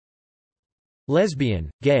Lesbian,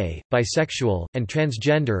 gay, bisexual, and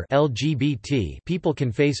transgender (LGBT) people can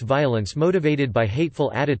face violence motivated by hateful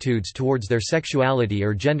attitudes towards their sexuality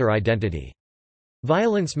or gender identity.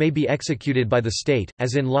 Violence may be executed by the state,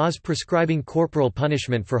 as in laws prescribing corporal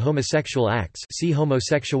punishment for homosexual acts, see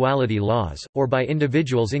homosexuality laws, or by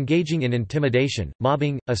individuals engaging in intimidation,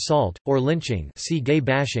 mobbing, assault, or lynching, see gay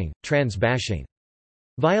bashing, trans bashing.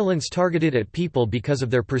 Violence targeted at people because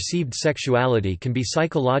of their perceived sexuality can be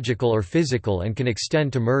psychological or physical and can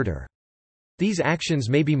extend to murder. These actions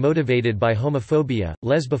may be motivated by homophobia,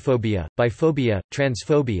 lesbophobia, biphobia,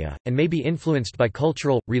 transphobia, and may be influenced by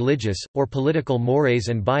cultural, religious, or political mores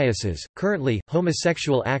and biases. Currently,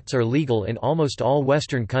 homosexual acts are legal in almost all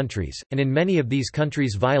Western countries, and in many of these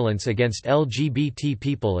countries, violence against LGBT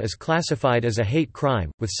people is classified as a hate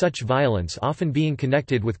crime, with such violence often being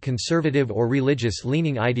connected with conservative or religious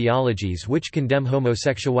leaning ideologies which condemn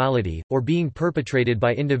homosexuality, or being perpetrated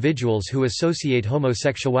by individuals who associate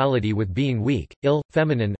homosexuality with being weak, ill,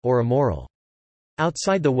 feminine, or immoral.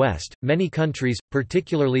 Outside the West, many countries,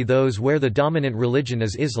 particularly those where the dominant religion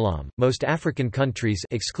is Islam, most African countries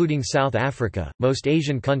excluding South Africa, most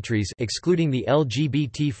Asian countries excluding the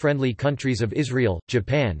LGBT-friendly countries of Israel,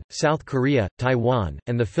 Japan, South Korea, Taiwan,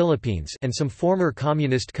 and the Philippines, and some former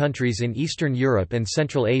communist countries in Eastern Europe and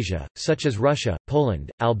Central Asia, such as Russia,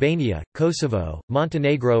 Poland, Albania, Kosovo,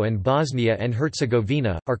 Montenegro and Bosnia and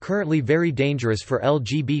Herzegovina, are currently very dangerous for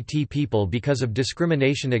LGBT people because of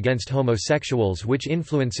discrimination against homosexuals, which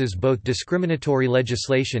influences both discriminatory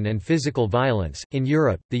legislation and physical violence. In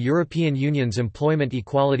Europe, the European Union's Employment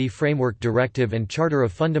Equality Framework Directive and Charter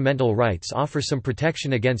of Fundamental Rights offer some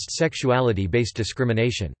protection against sexuality-based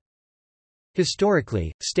discrimination.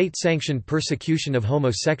 Historically, state-sanctioned persecution of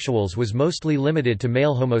homosexuals was mostly limited to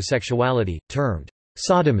male homosexuality, termed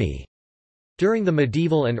sodomy. During the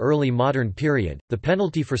medieval and early modern period, the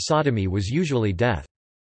penalty for sodomy was usually death.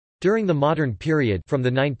 During the modern period from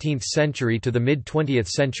the 19th century to the mid-20th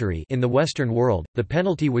century in the Western world, the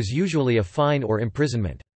penalty was usually a fine or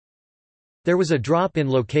imprisonment. There was a drop in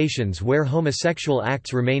locations where homosexual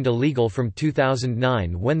acts remained illegal from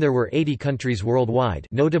 2009 when there were 80 countries worldwide,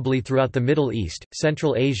 notably throughout the Middle East,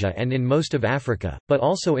 Central Asia and in most of Africa, but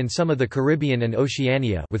also in some of the Caribbean and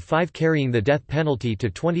Oceania, with 5 carrying the death penalty,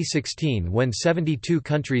 to 2016 when 72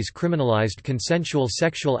 countries criminalized consensual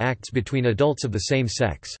sexual acts between adults of the same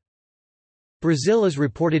sex. Brazil is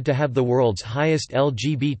reported to have the world's highest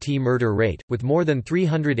LGBT murder rate, with more than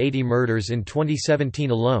 380 murders in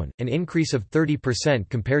 2017 alone, an increase of 30%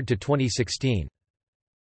 compared to 2016.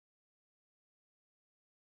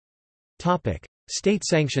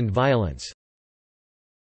 State-sanctioned violence.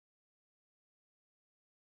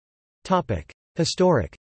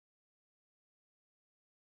 Historic.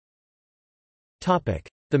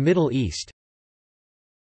 The Middle East.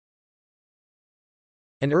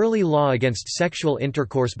 An early law against sexual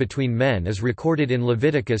intercourse between men is recorded in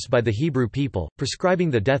Leviticus by the Hebrew people,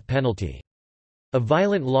 prescribing the death penalty. A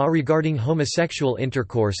violent law regarding homosexual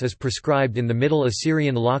intercourse is prescribed in the Middle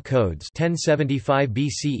Assyrian law codes 1075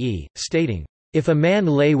 BCE, stating, "If a man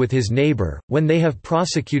lay with his neighbor, when they have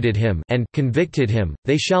prosecuted him and convicted him,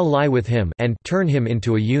 they shall lie with him and turn him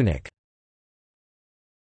into a eunuch."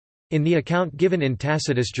 In the account given in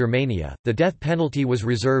Tacitus Germania, the death penalty was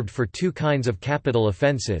reserved for 2 kinds of capital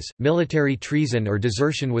offences: military treason or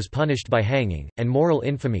desertion was punished by hanging, and moral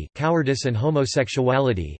infamy, cowardice and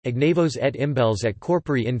homosexuality, agnavos et imbels et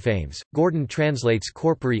corpori infames. Gordon translates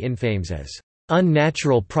corpori infames as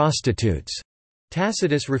unnatural prostitutes.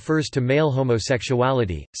 Tacitus refers to male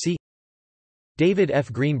homosexuality. See David F.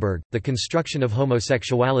 Greenberg, The Construction of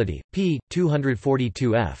Homosexuality, p.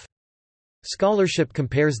 242 f. Scholarship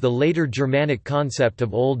compares the later Germanic concept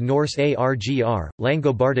of Old Norse argr,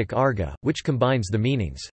 Langobardic arga, which combines the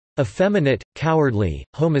meanings effeminate, cowardly,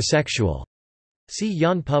 homosexual. See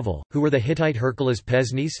Jan Puvel, who were the Hittite Hercules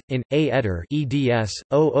Pesnes, in A. Eder eds.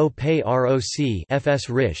 OOPROC FS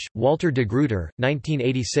Risch, Walter de Gruyter,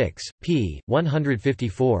 1986, p.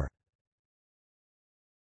 154.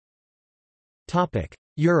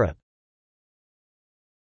 Europe.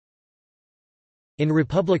 In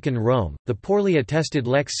Republican Rome, the poorly attested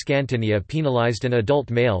lex Scantinia penalized an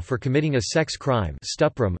adult male for committing a sex crime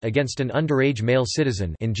stuprum against an underage male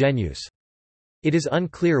citizen ingenuus. It is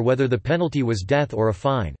unclear whether the penalty was death or a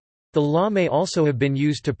fine. The law may also have been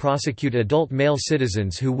used to prosecute adult male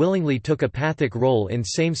citizens who willingly took a pathic role in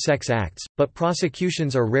same-sex acts, but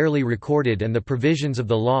prosecutions are rarely recorded and the provisions of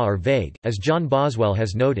the law are vague, as John Boswell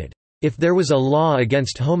has noted. If there was a law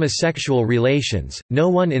against homosexual relations, no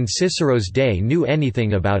one in Cicero's day knew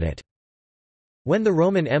anything about it. When the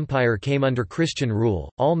Roman Empire came under Christian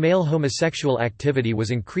rule, all male homosexual activity was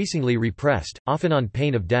increasingly repressed, often on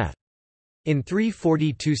pain of death. In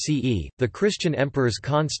 342 CE, the Christian emperors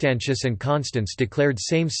Constantius and Constans declared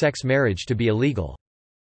same-sex marriage to be illegal.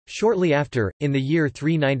 Shortly after, in the year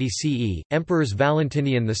 390 CE, emperors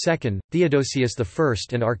Valentinian II, Theodosius I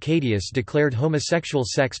and Arcadius declared homosexual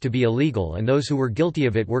sex to be illegal, and those who were guilty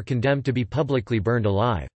of it were condemned to be publicly burned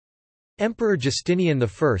alive. Emperor Justinian I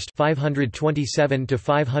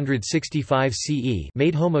 (527–565 CE)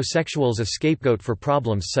 made homosexuals a scapegoat for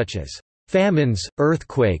problems such as famines,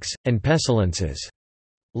 earthquakes, and pestilences.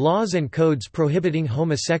 Laws and codes prohibiting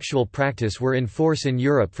homosexual practice were in force in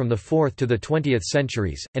Europe from the 4th to the 20th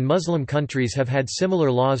centuries, and Muslim countries have had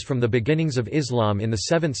similar laws from the beginnings of Islam in the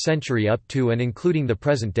 7th century up to and including the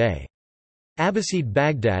present day. Abbasid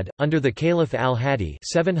Baghdad, under the Caliph al-Hadi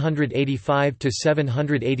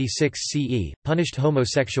 (785–786 CE), punished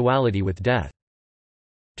homosexuality with death.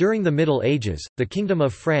 During the Middle Ages, the Kingdom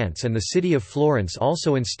of France and the city of Florence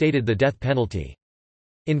also instated the death penalty.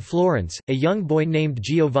 In Florence, a young boy named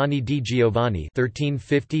Giovanni di Giovanni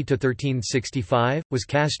 (1350–1365) was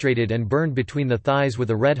castrated and burned between the thighs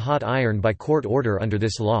with a red-hot iron by court order under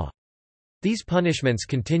this law. These punishments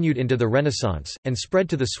continued into the Renaissance, and spread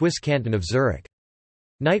to the Swiss canton of Zurich.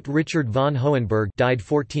 Knight Richard von Hohenberg died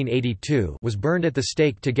 1482 was burned at the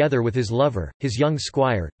stake together with his lover, his young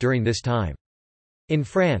squire, during this time. In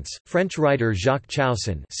France, French writer Jacques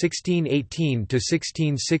Chaussin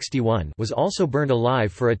 (1618–1661) was also burned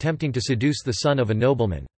alive for attempting to seduce the son of a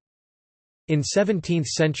nobleman. In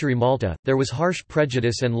 17th-century Malta, there was harsh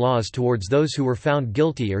prejudice and laws towards those who were found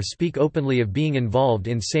guilty or speak openly of being involved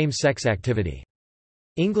in same-sex activity.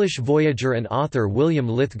 English voyager and author William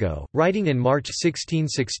Lithgow, writing in March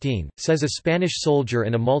 1616, says a Spanish soldier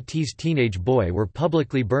and a Maltese teenage boy were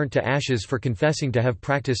publicly burnt to ashes for confessing to have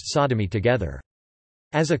practiced sodomy together.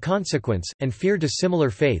 As a consequence, and feared a similar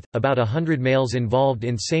fate, about 100 males involved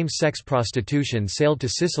in same-sex prostitution sailed to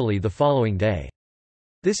Sicily the following day.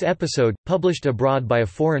 This episode, published abroad by a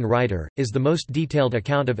foreign writer, is the most detailed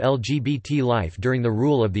account of LGBT life during the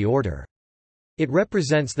rule of the order. It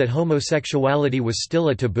represents that homosexuality was still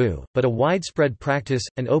a taboo, but a widespread practice,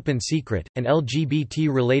 an open secret, and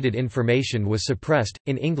LGBT-related information was suppressed.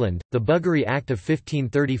 In England, the Buggery Act of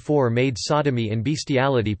 1534 made sodomy and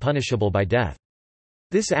bestiality punishable by death.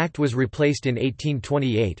 This act was replaced in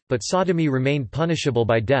 1828, but sodomy remained punishable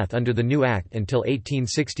by death under the new act until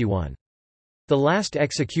 1861. The last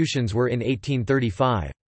executions were in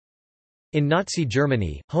 1835. In Nazi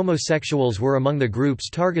Germany, homosexuals were among the groups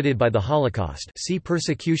targeted by the Holocaust. See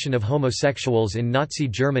Persecution of homosexuals in Nazi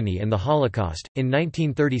Germany and the Holocaust. In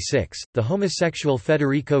 1936, the homosexual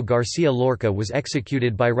Federico Garcia Lorca was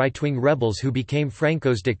executed by right-wing rebels who became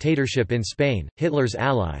Franco's dictatorship in Spain, Hitler's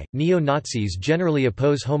ally. Neo-Nazis generally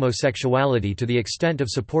oppose homosexuality to the extent of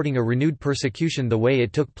supporting a renewed persecution the way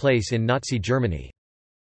it took place in Nazi Germany.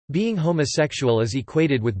 Being homosexual is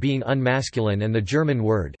equated with being unmasculine, and the German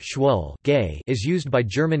word schwul gay is used by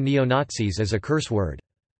German neo-Nazis as a curse word.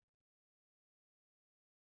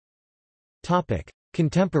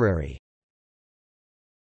 Contemporary.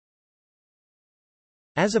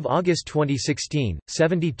 As of August 2016,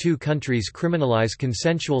 72 countries criminalize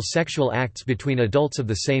consensual sexual acts between adults of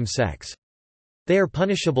the same sex. They are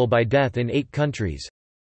punishable by death in 8 countries: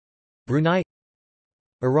 Brunei,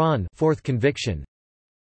 Iran, 4th conviction;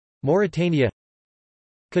 Mauritania,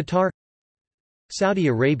 Qatar, Saudi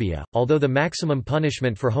Arabia. Although the maximum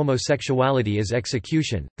punishment for homosexuality is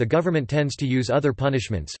execution, the government tends to use other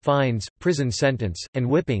punishments, fines, prison sentence, and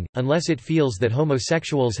whipping, unless it feels that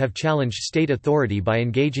homosexuals have challenged state authority by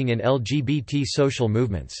engaging in LGBT social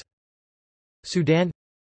movements. Sudan,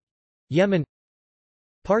 Yemen,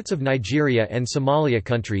 parts of Nigeria and Somalia.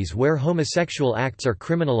 Countries where homosexual acts are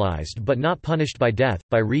criminalized but not punished by death,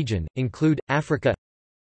 by region, include, Africa,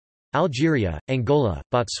 Algeria, Angola,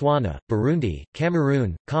 Botswana, Burundi,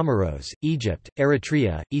 Cameroon, Comoros, Egypt,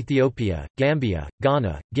 Eritrea, Ethiopia, Gambia,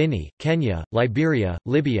 Ghana, Guinea, Kenya, Liberia,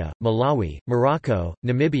 Libya, Malawi, Morocco,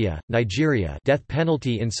 Namibia, Nigeria death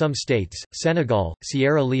penalty in some states, Senegal,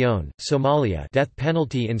 Sierra Leone, Somalia death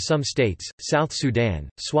penalty in some states, South Sudan,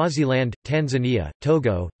 Swaziland, Tanzania,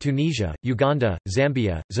 Togo, Tunisia, Uganda,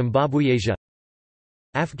 Zambia, Zimbabwe,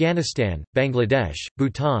 Afghanistan, Bangladesh,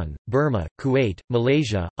 Bhutan, Burma, Kuwait,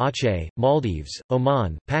 Malaysia, Aceh, Maldives,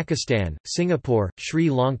 Oman, Pakistan, Singapore, Sri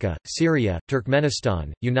Lanka, Syria,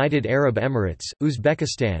 Turkmenistan, United Arab Emirates,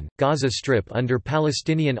 Uzbekistan, Gaza Strip under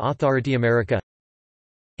Palestinian Authority, America,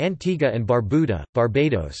 Antigua and Barbuda,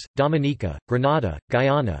 Barbados, Dominica, Grenada,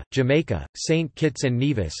 Guyana, Jamaica, St. Kitts and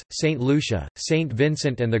Nevis, St. Lucia, St.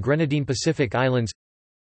 Vincent and the Grenadine, Pacific Islands,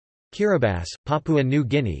 Kiribati, Papua New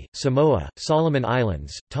Guinea, Samoa, Solomon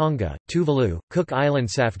Islands, Tonga, Tuvalu, Cook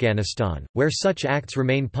Islands. Afghanistan, where such acts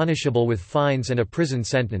remain punishable with fines and a prison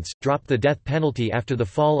sentence, dropped the death penalty after the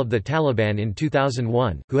fall of the Taliban in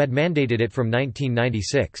 2001, who had mandated it from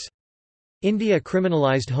 1996. India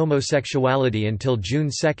criminalised homosexuality until June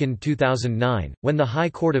 2, 2009, when the High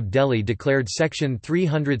Court of Delhi declared Section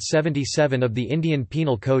 377 of the Indian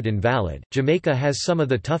Penal Code invalid. Jamaica has some of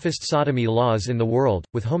the toughest sodomy laws in the world,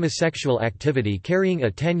 with homosexual activity carrying a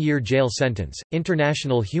 10-year jail sentence.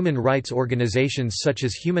 International human rights organizations such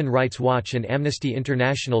as Human Rights Watch and Amnesty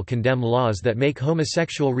International condemn laws that make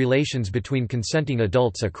homosexual relations between consenting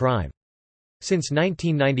adults a crime. Since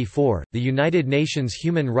 1994, the United Nations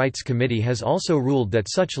Human Rights Committee has also ruled that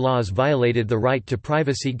such laws violated the right to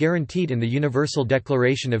privacy guaranteed in the Universal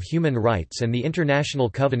Declaration of Human Rights and the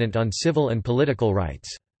International Covenant on Civil and Political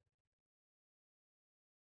Rights.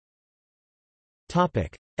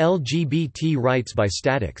 LGBT rights by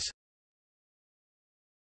statics.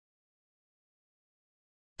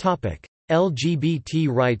 LGBT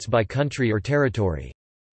rights by country or territory.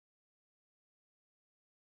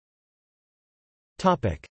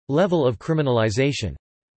 Level of criminalization.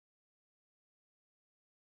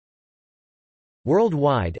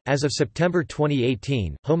 Worldwide, as of September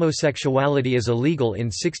 2018, homosexuality is illegal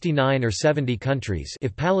in 69 or 70 countries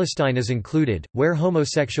if Palestine is included, where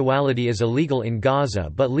homosexuality is illegal in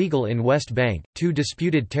Gaza but legal in West Bank, 2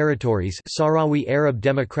 disputed territories Sahrawi Arab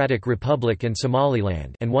Democratic Republic and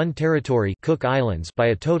Somaliland and 1 territory Cook Islands by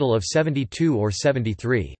a total of 72 or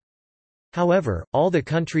 73. However, all the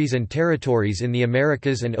countries and territories in the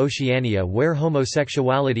Americas and Oceania where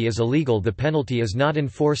homosexuality is illegal, the penalty is not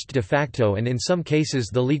enforced de facto, and in some cases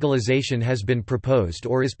the legalization has been proposed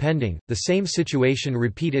or is pending. The same situation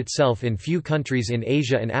repeat itself in few countries in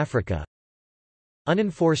Asia and Africa.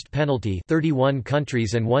 Unenforced penalty 31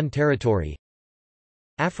 countries and 1 territory.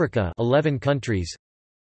 Africa 11 countries.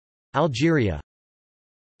 Algeria,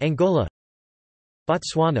 Angola,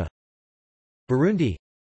 Botswana, Burundi,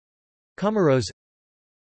 Comoros,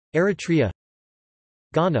 Eritrea,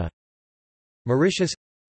 Ghana, Mauritius,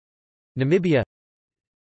 Namibia,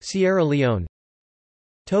 Sierra Leone,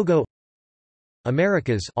 Togo,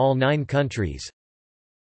 Americas all 9 countries,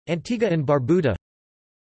 Antigua and Barbuda,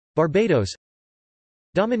 Barbados,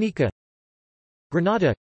 Dominica,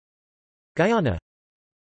 Grenada, Guyana,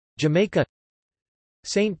 Jamaica,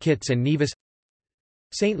 St. Kitts and Nevis,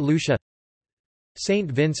 St. Lucia,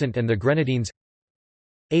 St. Vincent and the Grenadines,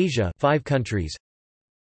 Asia 5 countries,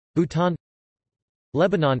 Bhutan,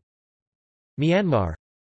 Lebanon, Myanmar,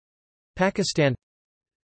 Pakistan,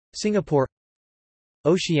 Singapore,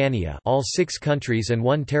 Oceania all 6 countries and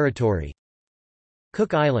 1 territory,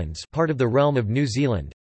 Cook Islands part of the realm of New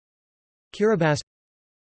Zealand, Kiribati,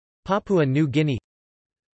 Papua New Guinea,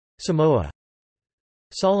 Samoa,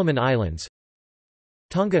 Solomon Islands,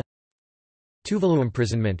 Tonga, Tuvalu.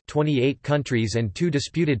 Imprisonment 28 countries and 2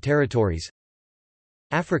 disputed territories,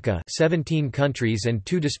 Africa 17 countries and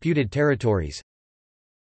 2 disputed territories,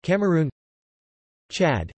 Cameroon,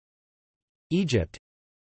 Chad, Egypt,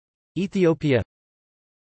 Ethiopia,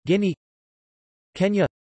 Guinea, Kenya,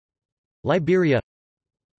 Liberia,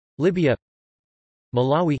 Libya,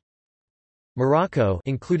 Malawi, Morocco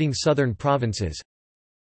including southern provinces,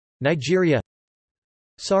 Nigeria,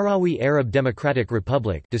 Sahrawi Arab Democratic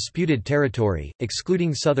Republic disputed territory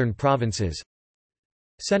excluding southern provinces,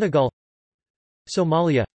 Senegal,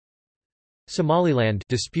 Somalia, Somaliland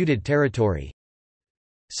disputed territory,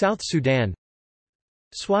 South Sudan,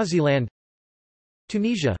 Swaziland,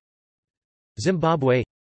 Tunisia, Zimbabwe,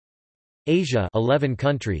 Asia 11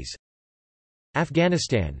 countries,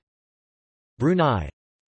 Afghanistan, Brunei,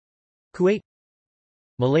 Kuwait,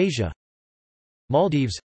 Malaysia,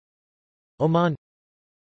 Maldives, Oman,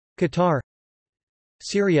 Qatar,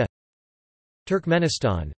 Syria,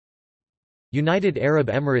 Turkmenistan, United Arab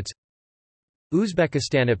Emirates,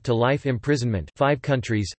 Uzbekistan. Up to life imprisonment 5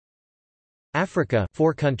 countries, Africa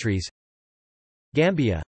 4 countries,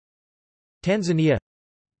 Gambia, Tanzania,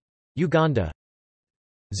 Uganda,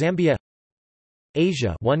 Zambia,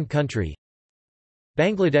 Asia 1 country,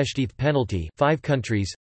 Bangladesh. Death penalty 5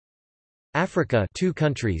 countries, Africa 2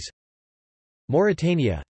 countries,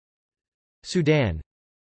 Mauritania, Sudan,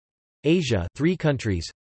 Asia 3 countries,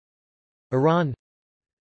 Iran,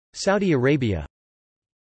 Saudi Arabia,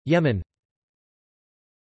 Yemen.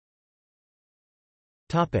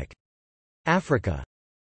 Africa.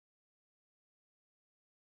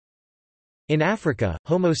 In Africa,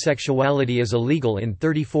 homosexuality is illegal in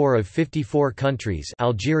 34 of 54 countries: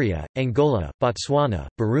 Algeria, Angola, Botswana,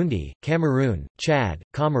 Burundi, Cameroon, Chad,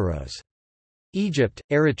 Comoros. Egypt,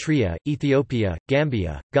 Eritrea, Ethiopia,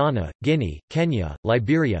 Gambia, Ghana, Guinea, Kenya,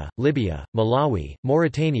 Liberia, Libya, Malawi,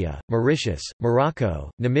 Mauritania, Mauritius,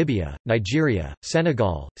 Morocco, Namibia, Nigeria,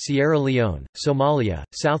 Senegal, Sierra Leone, Somalia,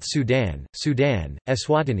 South Sudan, Sudan,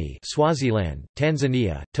 Eswatini, Swaziland,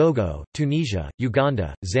 Tanzania, Togo, Tunisia,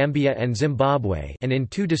 Uganda, Zambia and Zimbabwe, and in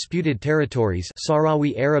 2 disputed territories,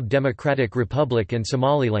 Sahrawi Arab Democratic Republic and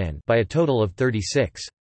Somaliland, by a total of 36.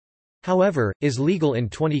 However, is legal in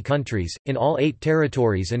 20 countries, in all 8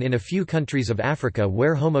 territories and in a few countries of Africa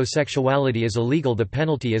where homosexuality is illegal. The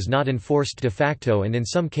penalty is not enforced de facto and in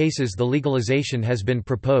some cases the legalization has been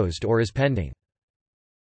proposed or is pending.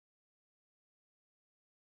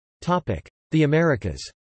 The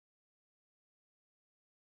Americas.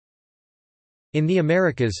 In the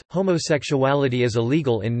Americas, homosexuality is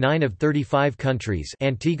illegal in 9 of 35 countries: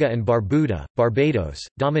 Antigua and Barbuda, Barbados,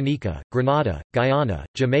 Dominica, Grenada, Guyana,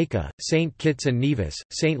 Jamaica, St. Kitts and Nevis,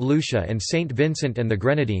 St. Lucia and St. Vincent and the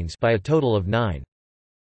Grenadines, by a total of 9.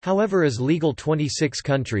 However, is legal 26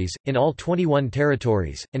 countries, in all 21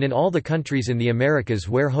 territories, and in all the countries in the Americas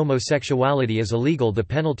where homosexuality is illegal the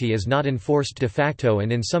penalty is not enforced de facto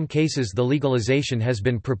and in some cases the legalization has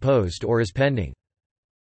been proposed or is pending.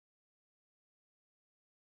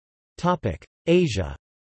 Asia.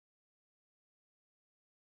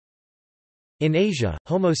 In Asia,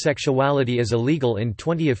 homosexuality is illegal in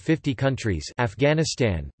 20 of 50 countries: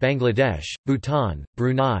 Afghanistan, Bangladesh, Bhutan,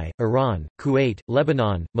 Brunei, Iran, Kuwait,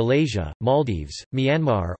 Lebanon, Malaysia, Maldives,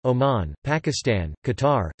 Myanmar, Oman, Pakistan,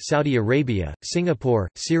 Qatar, Saudi Arabia, Singapore,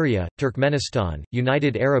 Syria, Turkmenistan,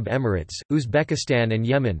 United Arab Emirates, Uzbekistan and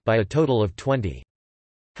Yemen, by a total of 20.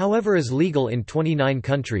 However, is legal in 29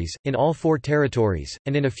 countries, in all 4 territories,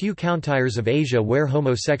 and in a few countries of Asia where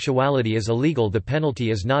homosexuality is illegal the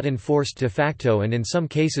penalty is not enforced de facto and in some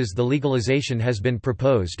cases the legalization has been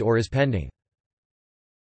proposed or is pending.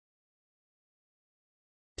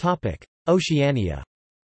 Oceania.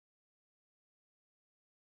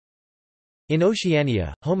 In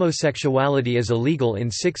Oceania, homosexuality is illegal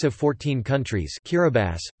in 6 of 14 countries: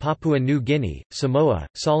 Kiribati, Papua New Guinea, Samoa,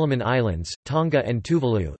 Solomon Islands, Tonga and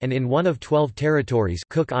Tuvalu, and in 1 of 12 territories,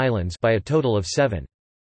 Cook Islands, by a total of 7.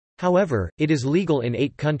 However, it is legal in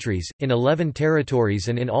 8 countries, in 11 territories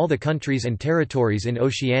and in all the countries and territories in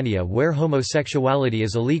Oceania where homosexuality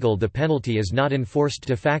is illegal the penalty is not enforced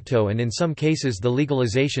de facto and in some cases the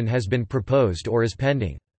legalization has been proposed or is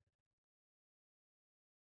pending.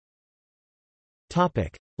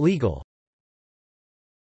 Legal.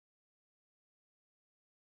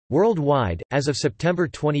 Worldwide, as of September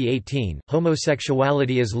 2018,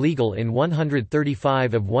 homosexuality is legal in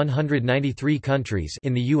 135 of 193 countries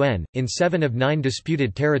in the UN, in 7 of 9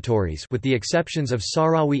 disputed territories with the exceptions of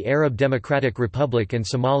Sahrawi Arab Democratic Republic and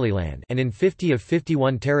Somaliland, and in 50 of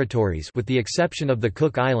 51 territories with the exception of the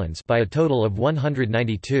Cook Islands, by a total of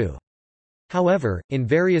 192. However, in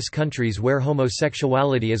various countries where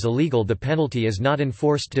homosexuality is illegal the penalty is not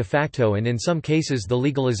enforced de facto and in some cases the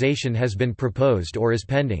legalization has been proposed or is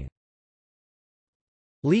pending.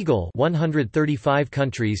 Legal 135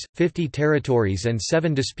 countries, 50 territories and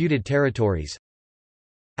 7 disputed territories.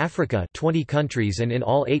 Africa 20 countries and in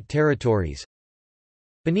all 8 territories.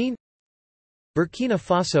 Benin, Burkina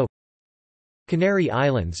Faso, Canary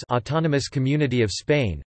Islands Autonomous Community of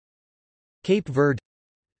Spain, Cape Verde,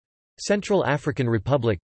 Central African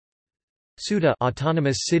Republic, Ceuta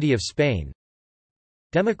Autonomous City of Spain,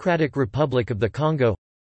 Democratic Republic of the Congo,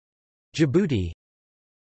 Djibouti,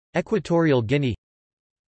 Equatorial Guinea,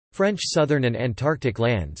 French Southern and Antarctic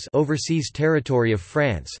Lands Overseas Territory of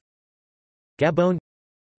France, Gabon,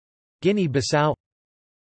 Guinea-Bissau,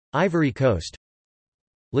 Ivory Coast,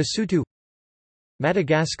 Lesotho,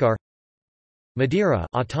 Madagascar, Madeira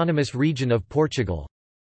Autonomous Region of Portugal,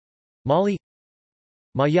 Mali,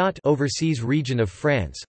 Mayotte Overseas Region of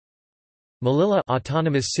France, Melilla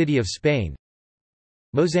Autonomous City of Spain,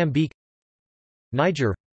 Mozambique,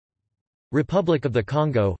 Niger, Republic of the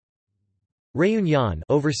Congo, Réunion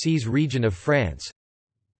Overseas Region of France,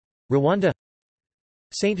 Rwanda,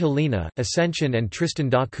 Saint Helena, Ascension and Tristan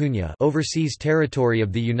da Cunha Overseas Territory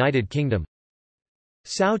of the United Kingdom,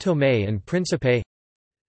 São Tomé and Príncipe,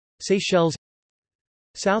 Seychelles,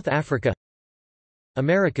 South Africa,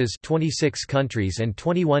 Americas 26 countries and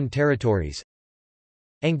 21 territories,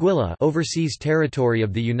 Anguilla Overseas Territory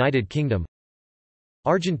of the United Kingdom,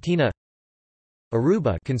 Argentina,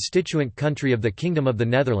 Aruba constituent country of the Kingdom of the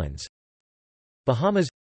Netherlands, Bahamas,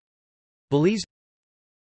 Belize,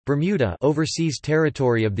 Bermuda Overseas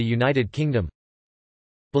Territory of the United Kingdom,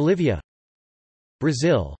 Bolivia,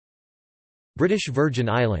 Brazil, British Virgin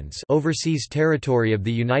Islands Overseas Territory of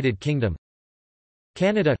the United Kingdom,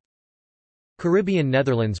 Canada, Caribbean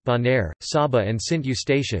Netherlands Bonaire, Saba and Sint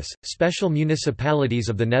Eustatius, special municipalities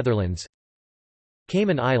of the Netherlands.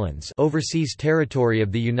 Cayman Islands, overseas territory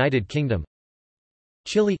of the United Kingdom.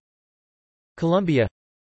 Chile, Colombia,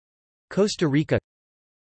 Costa Rica,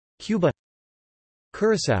 Cuba,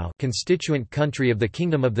 Curaçao, constituent country of the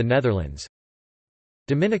Kingdom of the Netherlands.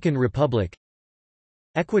 Dominican Republic,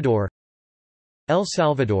 Ecuador, El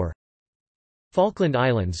Salvador, Falkland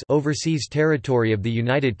Islands, overseas territory of the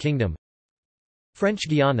United Kingdom. French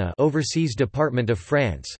Guiana, overseas department of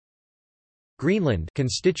France. Greenland,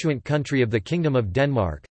 constituent country of the Kingdom of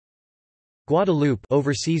Denmark. Guadeloupe,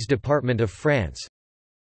 overseas department of France.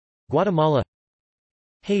 Guatemala,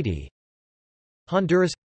 Haiti,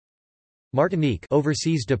 Honduras, Martinique,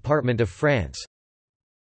 overseas department of France.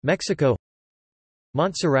 Mexico,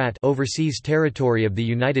 Montserrat, overseas territory of the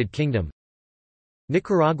United Kingdom.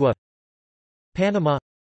 Nicaragua, Panama,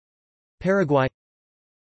 Paraguay,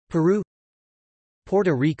 Peru,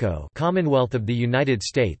 Puerto Rico, Commonwealth of the United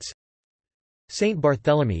States. Saint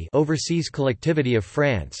Barthélemy, overseas collectivity of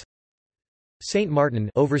France. Saint Martin,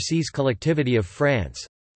 overseas collectivity of France.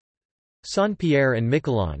 Saint-Pierre and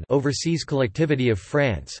Miquelon, overseas collectivity of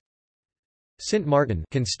France. Sint Maarten,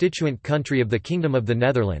 constituent country of the Kingdom of the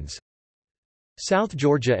Netherlands. South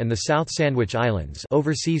Georgia and the South Sandwich Islands,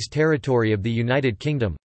 overseas territory of the United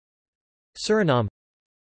Kingdom. Suriname,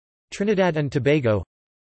 Trinidad and Tobago,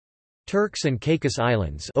 Turks and Caicos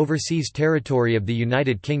Islands, overseas territory of the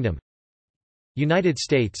United Kingdom. United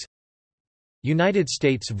States, United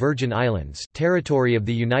States Virgin Islands, territory of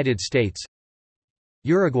the United States.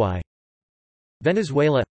 Uruguay,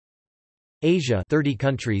 Venezuela. Asia, 30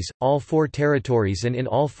 countries, all 4 territories and in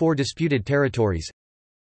all 4 disputed territories.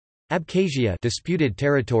 Abkhazia, disputed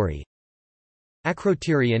territory.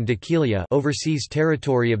 Akrotiri and Dhekelia, overseas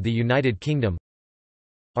territory of the United Kingdom.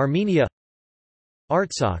 Armenia,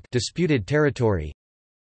 Artsakh, disputed territory.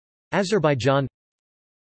 Azerbaijan,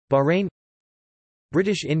 Bahrain,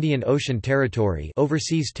 British Indian Ocean Territory,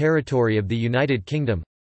 overseas territory of the United Kingdom.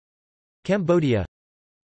 Cambodia,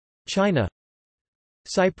 China,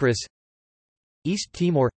 Cyprus, East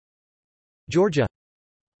Timor, Georgia,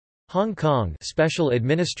 Hong Kong, special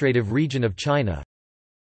administrative region of China.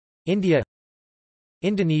 India,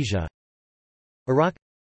 Indonesia, Iraq,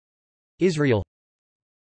 Israel,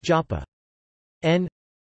 Joppa,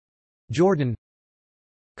 Jordan,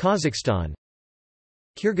 Kazakhstan,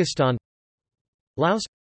 Kyrgyzstan, Laos,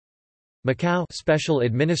 Macau, special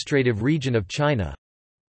administrative region of China.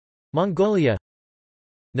 Mongolia,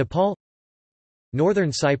 Nepal,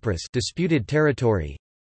 Northern Cyprus, disputed territory.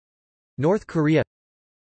 North Korea,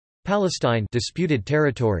 Palestine, disputed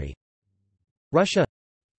territory. Russia,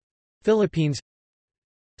 Philippines,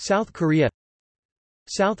 South Korea,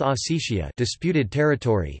 South Ossetia, disputed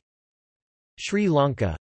territory. Sri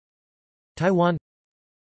Lanka, Taiwan,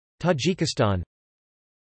 Tajikistan,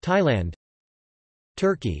 Thailand,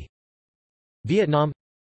 Turkey, Vietnam.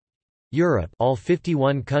 Europe, all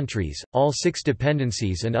 51 countries, all 6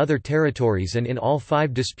 dependencies and other territories and in all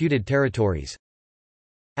 5 disputed territories.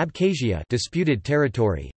 Abkhazia, disputed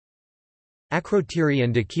territory. Akrotiri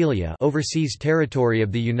and Dhekelia, overseas territory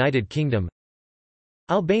of the United Kingdom.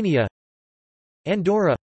 Albania,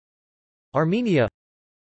 Andorra, Armenia,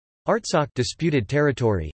 Artsakh, disputed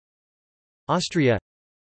territory. Austria,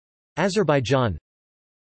 Azerbaijan,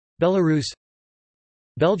 Belarus,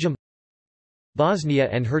 Belgium, Bosnia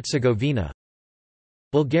and Herzegovina,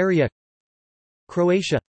 Bulgaria,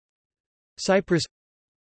 Croatia, Cyprus,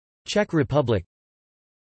 Czech Republic,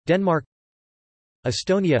 Denmark,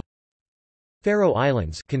 Estonia, Faroe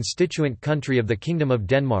Islands, constituent country of the Kingdom of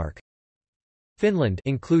Denmark. Finland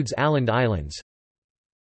includes Åland Islands.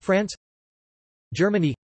 France,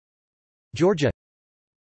 Germany, Georgia,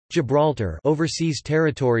 Gibraltar, overseas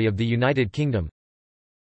territory of the United Kingdom.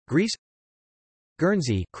 Greece,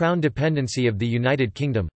 Guernsey, Crown dependency of the United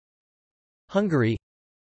Kingdom. Hungary,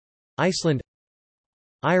 Iceland,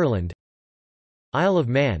 Ireland, Isle of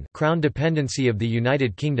Man, Crown dependency of the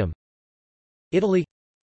United Kingdom. Italy,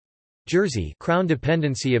 Jersey, Crown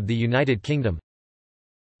dependency of the United Kingdom.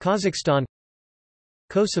 Kazakhstan,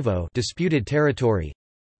 Kosovo, disputed territory.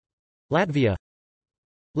 Latvia,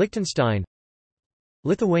 Liechtenstein,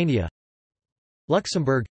 Lithuania,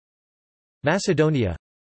 Luxembourg, Macedonia,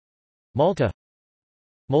 Malta,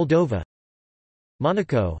 Moldova,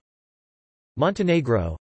 Monaco,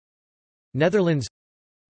 Montenegro, Netherlands,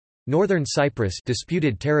 Northern Cyprus,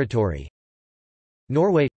 disputed territory.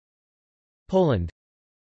 Norway, Poland,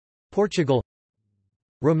 Portugal,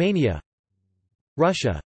 Romania,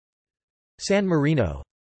 Russia, San Marino,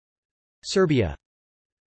 Serbia,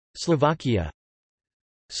 Slovakia,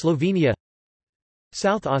 Slovenia,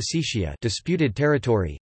 South Ossetia disputed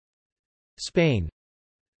territory, Spain,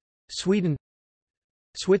 Sweden,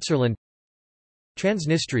 Switzerland,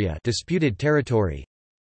 Transnistria disputed territory,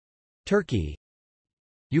 Turkey,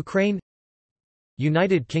 Ukraine,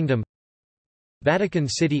 United Kingdom, Vatican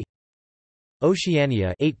City,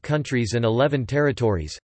 Oceania 8 countries and 11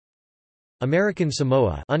 territories, American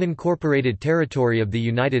Samoa unincorporated territory of the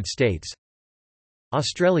United States,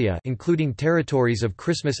 Australia including territories of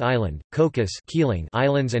Christmas Island, Cocos Keeling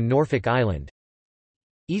Islands and Norfolk Island,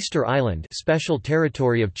 Easter Island special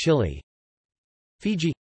territory of Chile,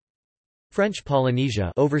 Fiji, French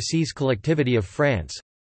Polynesia overseas collectivity of France,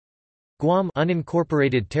 Guam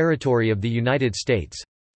unincorporated territory of the United States,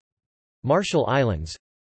 Marshall Islands,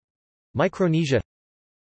 Micronesia,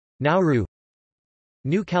 Nauru,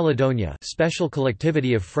 New Caledonia special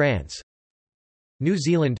collectivity of France, New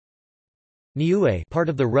Zealand, Niue part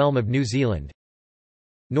of the realm of New Zealand,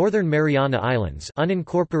 Northern Mariana Islands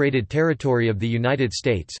unincorporated territory of the United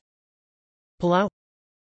States, Palau,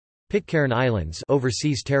 Pitcairn Islands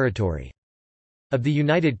overseas territory of the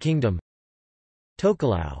United Kingdom,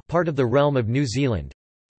 Tokelau part of the realm of New Zealand,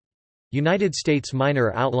 United States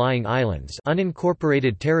minor outlying islands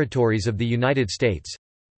unincorporated territories of the United States,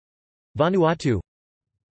 Vanuatu,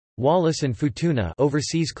 Wallis and Futuna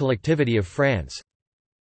overseas collectivity of France.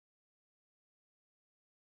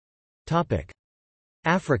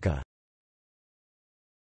 Africa.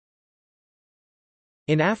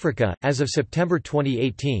 In Africa, as of September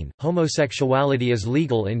 2018, homosexuality is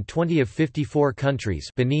legal in 20 of 54 countries: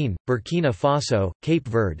 Benin, Burkina Faso, Cape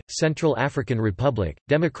Verde, Central African Republic,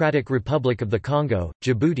 Democratic Republic of the Congo,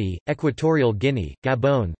 Djibouti, Equatorial Guinea,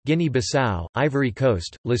 Gabon, Guinea-Bissau, Ivory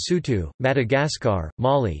Coast, Lesotho, Madagascar,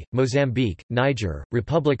 Mali, Mozambique, Niger,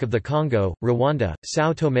 Republic of the Congo, Rwanda,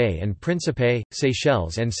 São Tomé and Príncipe,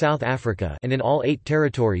 Seychelles and South Africa, and in all 8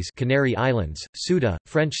 territories: Canary Islands, Ceuta,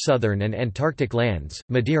 French Southern and Antarctic lands,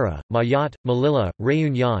 Madeira, Mayotte, Melilla,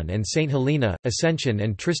 Réunion and St. Helena, Ascension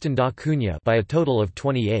and Tristan da Cunha by a total of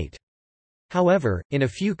 28. However, in a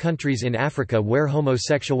few countries in Africa where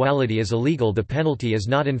homosexuality is illegal, the penalty is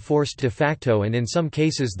not enforced de facto, and in some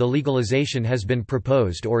cases the legalization has been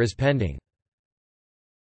proposed or is pending.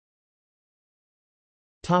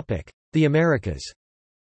 The Americas.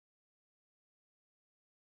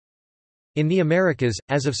 In the Americas,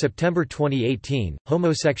 as of September 2018,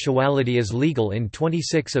 homosexuality is legal in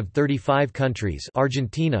 26 of 35 countries: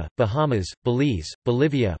 Argentina, Bahamas, Belize,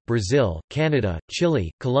 Bolivia, Brazil, Canada,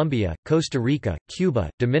 Chile, Colombia, Costa Rica, Cuba,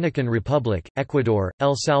 Dominican Republic, Ecuador,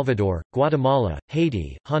 El Salvador, Guatemala,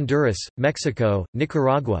 Haiti, Honduras, Mexico,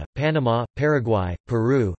 Nicaragua, Panama, Paraguay,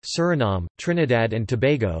 Peru, Suriname, Trinidad and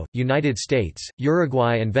Tobago, United States,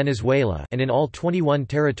 Uruguay and Venezuela, and in all 21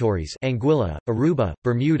 territories: Anguilla, Aruba,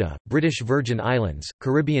 Bermuda, British Virgin Islands,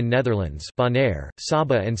 Caribbean Netherlands, Bonaire,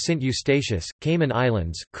 Saba and Saint Eustatius, Cayman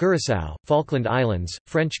Islands, Curaçao, Falkland Islands,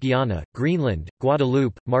 French Guiana, Greenland,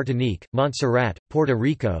 Guadeloupe, Martinique, Montserrat, Puerto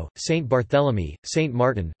Rico, Saint Barthélemy, Saint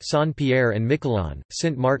Martin, Saint Pierre and Miquelon,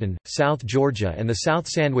 Saint Martin, South Georgia and the South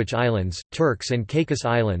Sandwich Islands, Turks and Caicos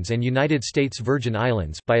Islands and United States Virgin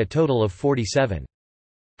Islands by a total of 47.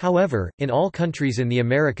 However, in all countries in the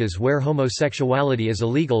Americas where homosexuality is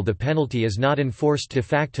illegal, the penalty is not enforced de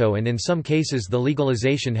facto, and in some cases the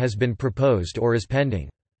legalization has been proposed or is pending.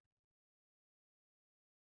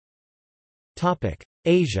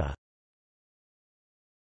 Asia.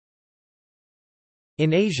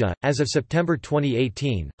 In Asia, as of September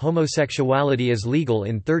 2018, homosexuality is legal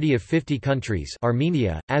in 30 of 50 countries: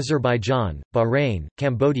 Armenia, Azerbaijan, Bahrain,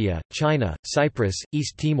 Cambodia, China, Cyprus,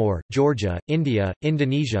 East Timor, Georgia, India,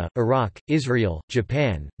 Indonesia, Iraq, Israel,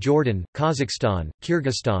 Japan, Jordan, Kazakhstan,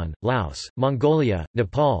 Kyrgyzstan, Laos, Mongolia,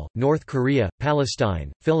 Nepal, North Korea,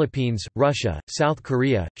 Palestine, Philippines, Russia, South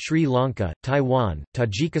Korea, Sri Lanka, Taiwan,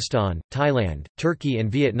 Tajikistan, Thailand, Turkey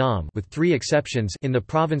and Vietnam, with 3 exceptions: in the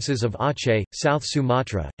provinces of Aceh, South Sumatra,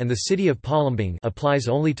 and the city of Palembang applies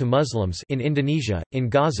only to Muslims; in Indonesia, in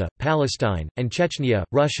Gaza, Palestine, and Chechnya,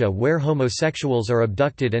 Russia, where homosexuals are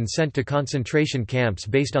abducted and sent to concentration camps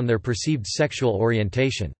based on their perceived sexual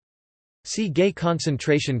orientation. See gay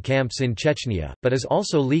concentration camps in Chechnya, but is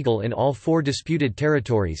also legal in all 4 disputed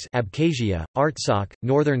territories: Abkhazia, Artsakh,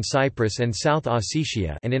 Northern Cyprus and South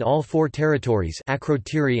Ossetia, and in all 4 territories: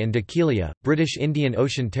 Akrotiri and Dhekelia, British Indian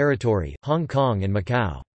Ocean Territory, Hong Kong and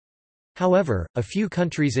Macau. However, a few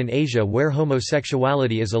countries in Asia where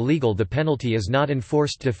homosexuality is illegal, the penalty is not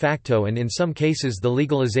enforced de facto, and in some cases the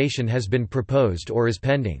legalization has been proposed or is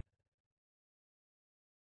pending.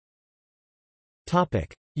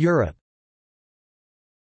 Europe.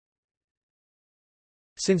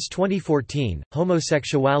 Since 2014,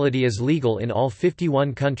 homosexuality is legal in all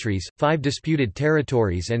 51 countries, 5 disputed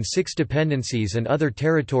territories and 6 dependencies and other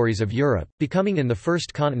territories of Europe, becoming in the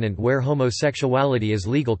first continent where homosexuality is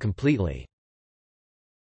legal completely.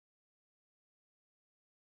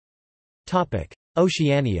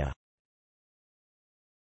 Oceania.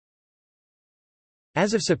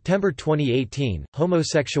 As of September 2018,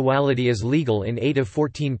 homosexuality is legal in 8 of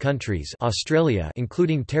 14 countries Australia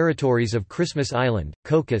including territories of Christmas Island,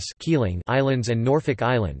 Cocos Keeling Islands and Norfolk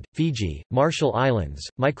Island, Fiji, Marshall Islands,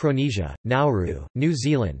 Micronesia, Nauru, New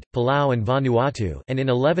Zealand, Palau and Vanuatu and in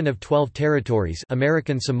 11 of 12 territories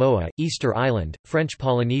American Samoa, Easter Island, French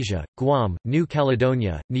Polynesia, Guam, New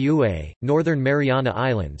Caledonia, Niue, Northern Mariana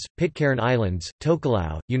Islands, Pitcairn Islands,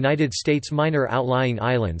 Tokelau, United States Minor Outlying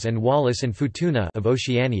Islands and Wallis and Futuna of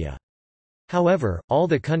Oceania. However, all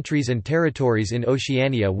the countries and territories in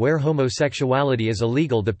Oceania where homosexuality is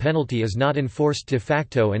illegal, the penalty is not enforced de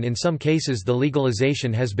facto, and in some cases the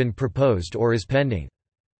legalization has been proposed or is pending.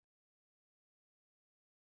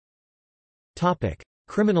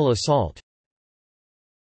 Criminal assault.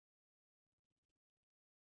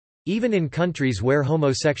 Even in countries where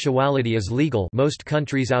homosexuality is legal, most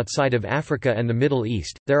countries outside of Africa and the Middle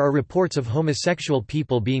East, there are reports of homosexual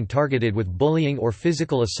people being targeted with bullying or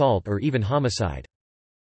physical assault or even homicide.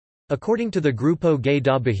 According to the Grupo Gay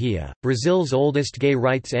da Bahia, Brazil's oldest gay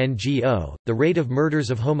rights NGO, the rate of murders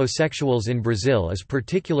of homosexuals in Brazil is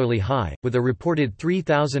particularly high, with a reported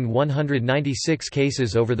 3,196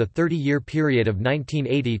 cases over the 30-year period of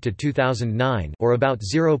 1980 to 2009, or about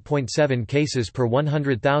 0.7 cases per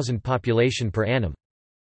 100,000 population per annum.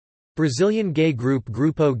 Brazilian gay group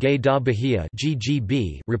Grupo Gay da Bahia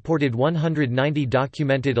 (GGB) reported 190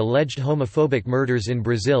 documented alleged homophobic murders in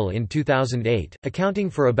Brazil in 2008, accounting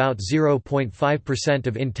for about 0.5%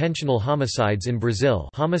 of intentional homicides in Brazil.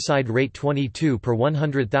 Homicide rate 22 per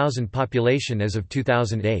 100,000 population as of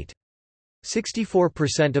 2008.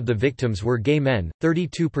 64% of the victims were gay men,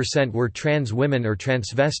 32% were trans women or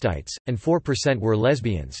transvestites, and 4% were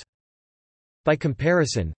lesbians. By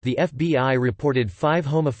comparison, the FBI reported 5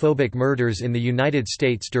 homophobic murders in the United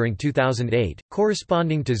States during 2008,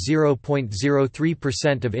 corresponding to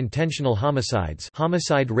 0.03% of intentional homicides,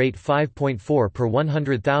 homicide rate 5.4 per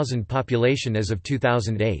 100,000 population as of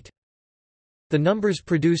 2008. The numbers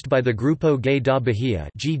produced by the Grupo Gay da Bahia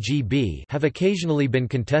 (GGB) have occasionally been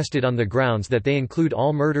contested on the grounds that they include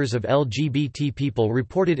all murders of LGBT people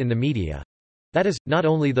reported in the media. That is, not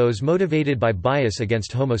only those motivated by bias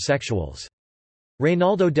against homosexuals.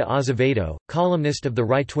 Reynaldo de Azevedo, columnist of the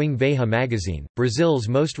right-wing Veja magazine, Brazil's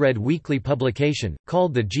most read weekly publication,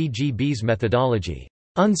 called the GGB's methodology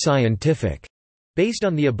unscientific, based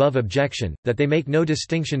on the above objection, that they make no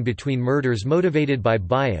distinction between murders motivated by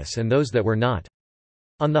bias and those that were not.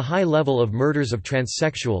 On the high level of murders of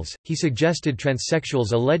transsexuals, he suggested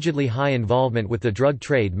transsexuals' allegedly high involvement with the drug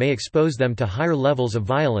trade may expose them to higher levels of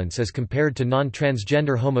violence as compared to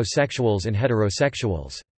non-transgender homosexuals and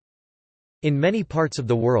heterosexuals. In many parts of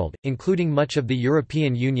the world, including much of the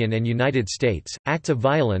European Union and United States, acts of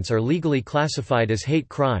violence are legally classified as hate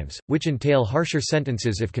crimes, which entail harsher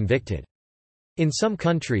sentences if convicted. In some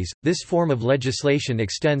countries, this form of legislation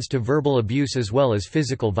extends to verbal abuse as well as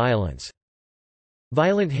physical violence.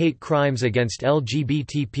 Violent hate crimes against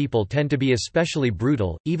LGBT people tend to be especially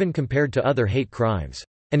brutal, even compared to other hate crimes.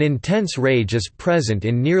 An intense rage is present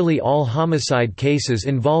in nearly all homicide cases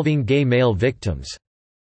involving gay male victims.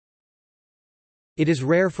 It is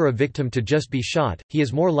rare for a victim to just be shot, he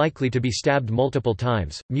is more likely to be stabbed multiple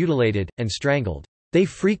times, mutilated, and strangled. They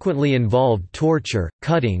frequently involved torture,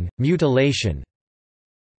 cutting, mutilation,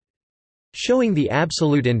 showing the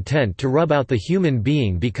absolute intent to rub out the human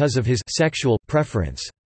being because of his sexual preference.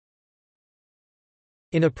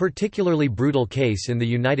 In a particularly brutal case in the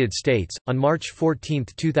United States, on March 14,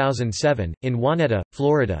 2007, in Juanetta,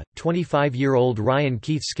 Florida, 25-year-old Ryan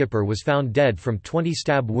Keith Skipper was found dead from 20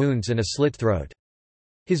 stab wounds and a slit throat.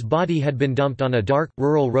 His body had been dumped on a dark,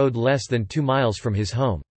 rural road less than 2 miles from his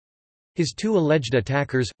home. His 2 alleged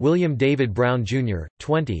attackers, William David Brown Jr.,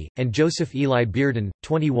 20, and Joseph Eli Bearden,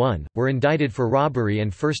 21, were indicted for robbery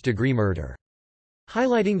and first-degree murder.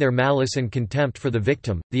 Highlighting their malice and contempt for the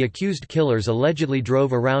victim, the accused killers allegedly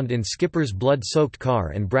drove around in Skipper's blood-soaked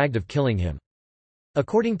car and bragged of killing him.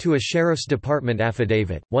 According to a sheriff's department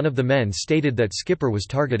affidavit, one of the men stated that Skipper was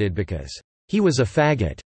targeted because he was a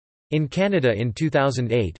faggot. In Canada in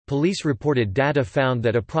 2008, police reported data found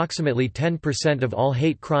that approximately 10% of all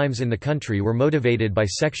hate crimes in the country were motivated by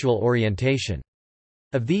sexual orientation.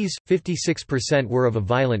 Of these, 56% were of a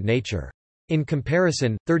violent nature. In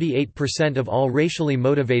comparison, 38% of all racially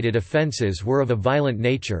motivated offenses were of a violent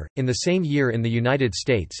nature. In the same year in the United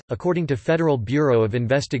States, according to Federal Bureau of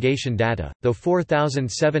Investigation data, though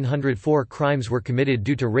 4,704 crimes were committed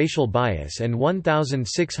due to racial bias and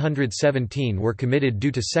 1,617 were committed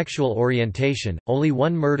due to sexual orientation, only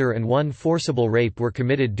 1 murder and 1 forcible rape were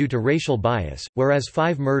committed due to racial bias, whereas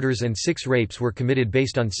 5 murders and 6 rapes were committed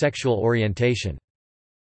based on sexual orientation.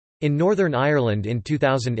 In Northern Ireland in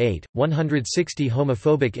 2008, 160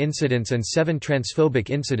 homophobic incidents and 7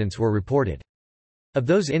 transphobic incidents were reported. Of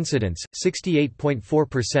those incidents,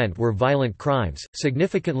 68.4% were violent crimes,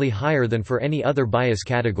 significantly higher than for any other bias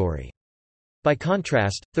category. By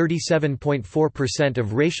contrast, 37.4%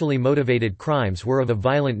 of racially motivated crimes were of a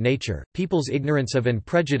violent nature. People's ignorance of and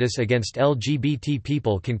prejudice against LGBT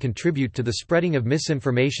people can contribute to the spreading of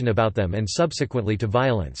misinformation about them and subsequently to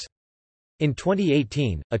violence. In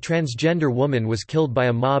 2018, a transgender woman was killed by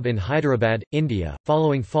a mob in Hyderabad, India,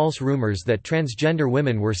 following false rumors that transgender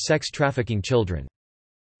women were sex trafficking children.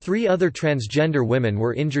 3 other transgender women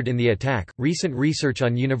were injured in the attack. Recent research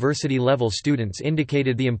on university-level students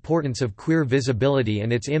indicated the importance of queer visibility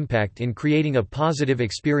and its impact in creating a positive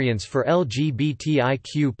experience for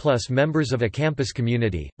LGBTIQ+ members of a campus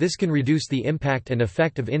community. This can reduce the impact and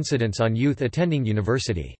effect of incidents on youth attending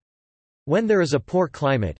university. When there is a poor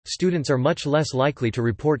climate, students are much less likely to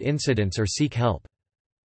report incidents or seek help.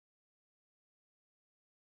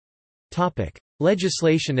 Topic: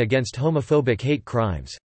 Legislation against homophobic hate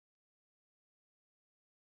crimes.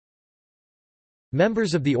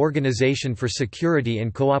 Members of the Organization for Security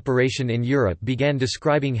and Cooperation in Europe began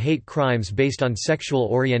describing hate crimes based on sexual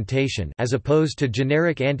orientation as opposed to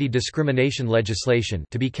generic anti-discrimination legislation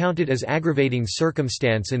to be counted as aggravating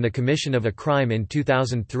circumstance in the commission of a crime in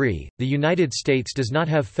 2003. The United States does not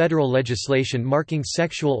have federal legislation marking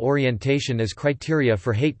sexual orientation as criteria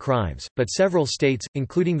for hate crimes, but several states,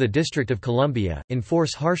 including the District of Columbia,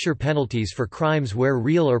 enforce harsher penalties for crimes where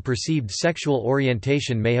real or perceived sexual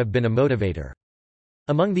orientation may have been a motivator.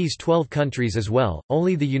 Among these 12 countries as well,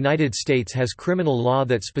 only the United States has criminal law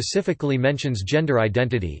that specifically mentions gender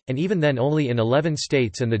identity, and even then only in 11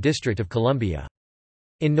 states and the District of Columbia.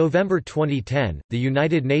 In November 2010, the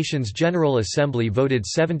United Nations General Assembly voted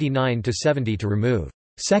 79-70 to remove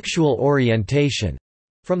sexual orientation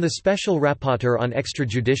from the Special Rapporteur on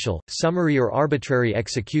Extrajudicial, Summary or Arbitrary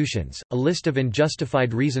Executions, a list of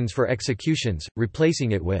unjustified reasons for executions,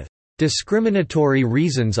 replacing it with discriminatory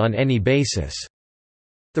reasons on any basis.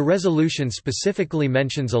 The resolution specifically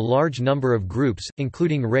mentions a large number of groups,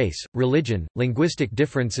 including race, religion, linguistic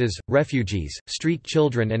differences, refugees, street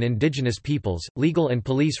children and indigenous peoples. Legal and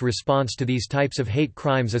police response to these types of hate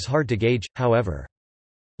crimes is hard to gauge, however.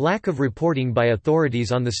 Lack of reporting by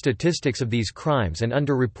authorities on the statistics of these crimes and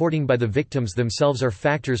under-reporting by the victims themselves are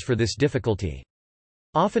factors for this difficulty.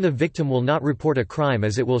 Often a victim will not report a crime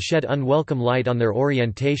as it will shed unwelcome light on their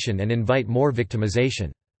orientation and invite more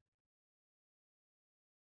victimization.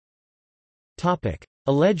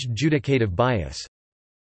 Alleged judicative bias.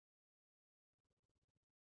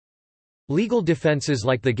 Legal defenses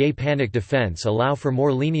like the gay panic defense allow for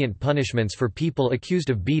more lenient punishments for people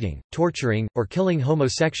accused of beating, torturing, or killing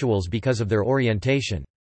homosexuals because of their orientation.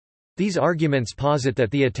 These arguments posit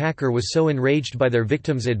that the attacker was so enraged by their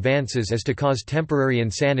victims' advances as to cause temporary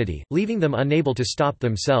insanity, leaving them unable to stop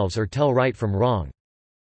themselves or tell right from wrong.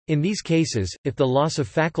 In these cases, if the loss of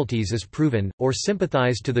faculties is proven, or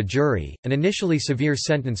sympathized to the jury, an initially severe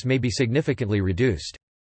sentence may be significantly reduced.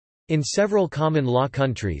 In several common law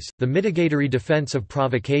countries, the mitigatory defense of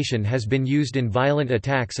provocation has been used in violent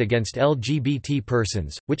attacks against LGBT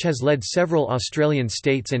persons, which has led several Australian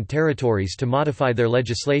states and territories to modify their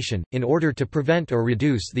legislation, in order to prevent or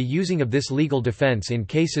reduce the using of this legal defense in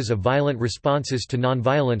cases of violent responses to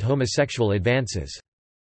nonviolent homosexual advances.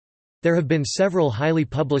 There have been several highly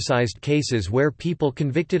publicized cases where people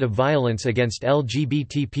convicted of violence against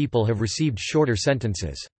LGBT people have received shorter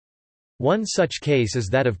sentences. One such case is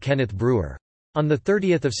that of Kenneth Brewer. On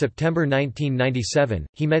 30 September 1997,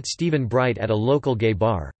 he met Stephen Bright at a local gay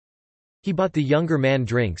bar. He bought the younger man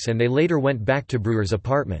drinks and they later went back to Brewer's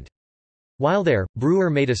apartment. While there, Brewer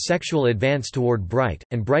made a sexual advance toward Bright,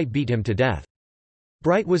 and Bright beat him to death.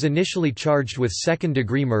 Bright was initially charged with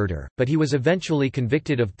second-degree murder, but he was eventually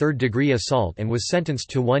convicted of third-degree assault and was sentenced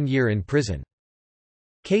to 1 year in prison.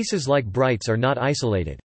 Cases like Bright's are not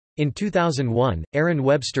isolated. In 2001, Aaron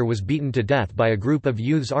Webster was beaten to death by a group of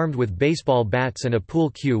youths armed with baseball bats and a pool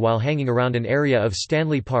cue while hanging around an area of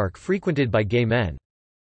Stanley Park frequented by gay men.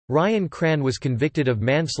 Ryan Cran was convicted of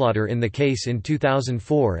manslaughter in the case in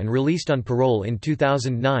 2004 and released on parole in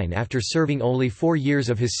 2009 after serving only 4 years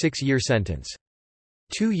of his 6-year sentence.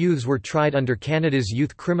 2 youths were tried under Canada's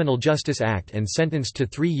Youth Criminal Justice Act and sentenced to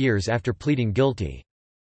 3 years after pleading guilty.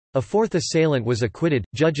 A fourth assailant was acquitted.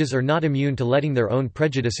 Judges are not immune to letting their own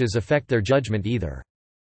prejudices affect their judgment either.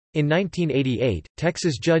 In 1988,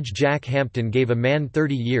 Texas Judge Jack Hampton gave a man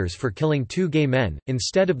 30 years for killing 2 gay men,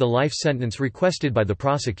 instead of the life sentence requested by the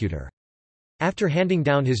prosecutor. After handing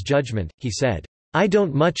down his judgment, he said, "I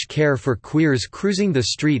don't much care for queers cruising the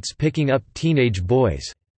streets picking up teenage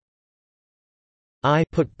boys. I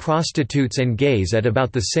put prostitutes and gays at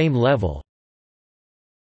about the same level.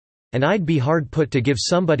 And I'd be hard put to give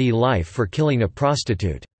somebody life for killing a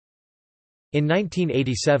prostitute." In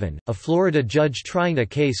 1987, a Florida judge trying a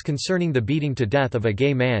case concerning the beating to death of a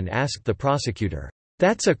gay man asked the prosecutor,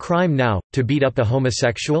 "That's a crime now, to beat up a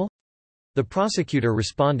homosexual?" The prosecutor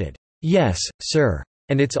responded, "Yes, sir.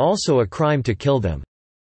 And it's also a crime to kill them.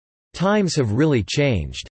 Times have really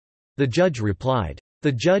changed," the judge replied.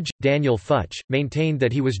 The judge, Daniel Futch, maintained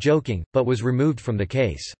that he was joking, but was removed from the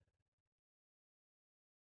case.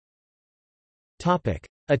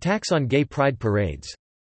 Attacks on gay pride parades.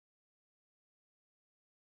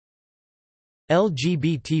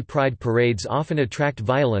 LGBT pride parades often attract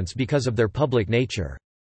violence because of their public nature.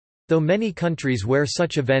 Though many countries where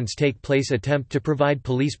such events take place attempt to provide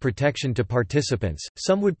police protection to participants,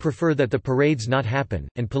 some would prefer that the parades not happen,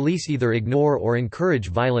 and police either ignore or encourage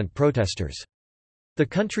violent protesters. The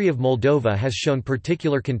country of Moldova has shown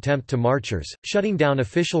particular contempt to marchers, shutting down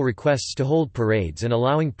official requests to hold parades and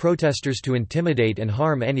allowing protesters to intimidate and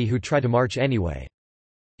harm any who try to march anyway.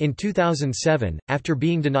 In 2007, after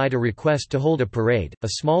being denied a request to hold a parade,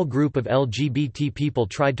 a small group of LGBT people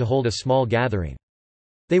tried to hold a small gathering.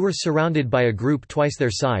 They were surrounded by a group twice their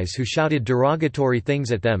size who shouted derogatory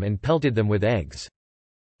things at them and pelted them with eggs.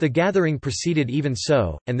 The gathering proceeded even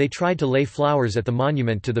so, and they tried to lay flowers at the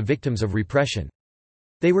monument to the victims of repression.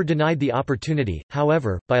 They were denied the opportunity,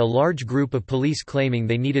 however, by a large group of police claiming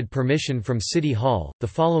they needed permission from City Hall. The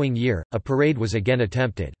following year, a parade was again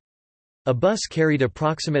attempted. A bus carried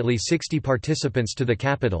approximately 60 participants to the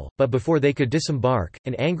capital, but before they could disembark,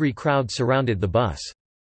 an angry crowd surrounded the bus.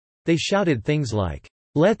 They shouted things like,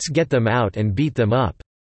 "Let's get them out and beat them up,"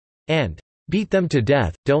 and "Beat them to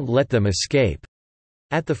death, don't let them escape,"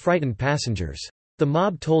 at the frightened passengers. The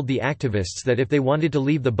mob told the activists that if they wanted to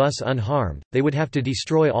leave the bus unharmed, they would have to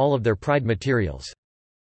destroy all of their pride materials.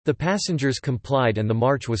 The passengers complied and the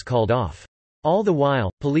march was called off. All the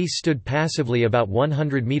while, police stood passively about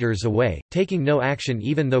 100 meters away, taking no action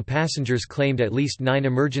even though passengers claimed at least 9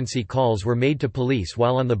 emergency calls were made to police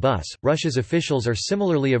while on the bus. Russia's officials are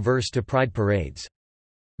similarly averse to pride parades.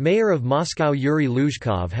 Mayor of Moscow Yuri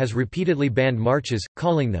Luzhkov has repeatedly banned marches,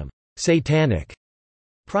 calling them satanic.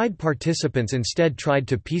 Pride participants instead tried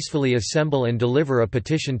to peacefully assemble and deliver a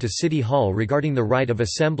petition to City Hall regarding the right of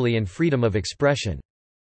assembly and freedom of expression.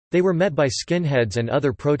 They were met by skinheads and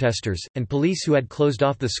other protesters, and police who had closed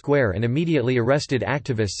off the square and immediately arrested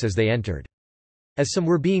activists as they entered. As some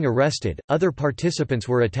were being arrested, other participants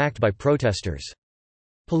were attacked by protesters.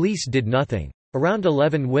 Police did nothing. Around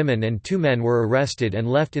 11 women and 2 men were arrested and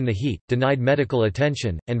left in the heat, denied medical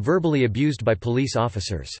attention, and verbally abused by police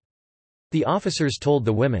officers. The officers told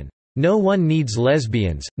the women, "No one needs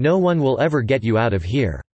lesbians, no one will ever get you out of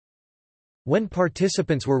here." When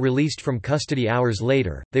participants were released from custody hours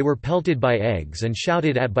later, they were pelted by eggs and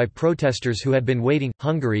shouted at by protesters who had been waiting.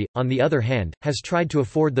 Hungary, on the other hand, has tried to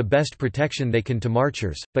afford the best protection they can to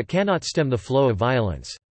marchers, but cannot stem the flow of violence.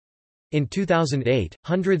 In 2008,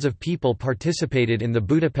 hundreds of people participated in the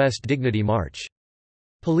Budapest Dignity March.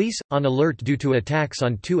 Police, on alert due to attacks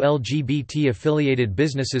on 2 LGBT-affiliated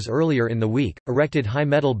businesses earlier in the week, erected high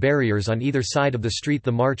metal barriers on either side of the street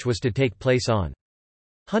the march was to take place on.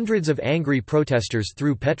 Hundreds of angry protesters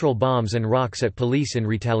threw petrol bombs and rocks at police in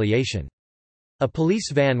retaliation. A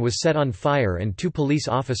police van was set on fire and 2 police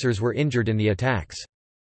officers were injured in the attacks.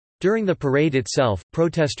 During the parade itself,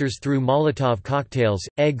 protesters threw Molotov cocktails,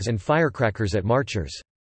 eggs and firecrackers at marchers.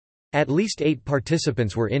 At least 8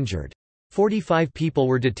 participants were injured. 45 people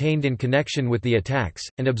were detained in connection with the attacks,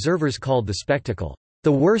 and observers called the spectacle,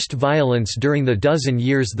 "the worst violence during the dozen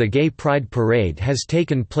years the Gay Pride Parade has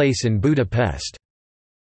taken place in Budapest."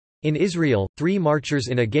 In Israel, 3 marchers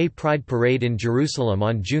in a gay pride parade in Jerusalem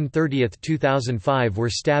on June 30, 2005 were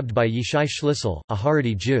stabbed by Yishai Schlissel, a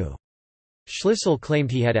Haredi Jew. Schlissel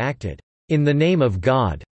claimed he had acted, "in the name of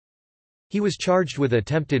God." He was charged with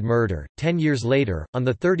attempted murder. 10 years later, on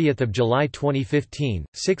 30 July 2015,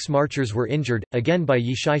 6 marchers were injured, again by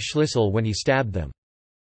Yishai Schlissel when he stabbed them.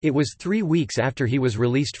 It was 3 weeks after he was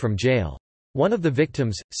released from jail. One of the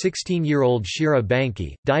victims, 16-year-old Shira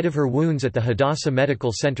Banki, died of her wounds at the Hadassah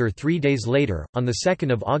Medical Center 3 days later, on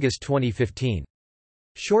 2 August 2015.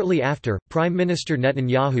 Shortly after, Prime Minister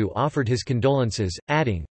Netanyahu offered his condolences,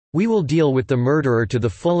 adding, "We will deal with the murderer to the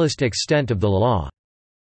fullest extent of the law."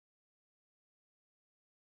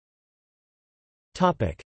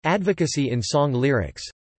 Advocacy in song lyrics.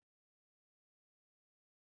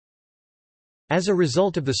 As a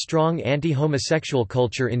result of the strong anti-homosexual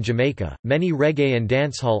culture in Jamaica, many reggae and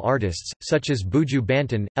dancehall artists, such as Buju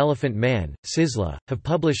Banton, Elephant Man, Sizzla, have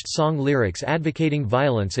published song lyrics advocating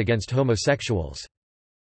violence against homosexuals.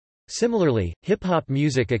 Similarly, hip-hop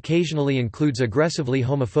music occasionally includes aggressively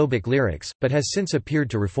homophobic lyrics, but has since appeared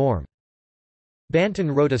to reform.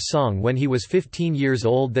 Banton wrote a song when he was 15 years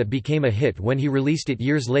old that became a hit when he released it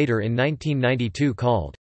years later in 1992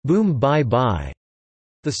 called, "Boom Bye Bye."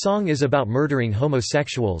 The song is about murdering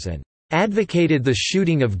homosexuals and advocated the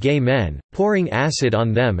shooting of gay men, pouring acid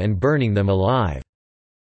on them and burning them alive.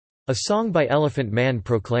 A song by Elephant Man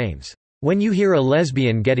proclaims, "When you hear a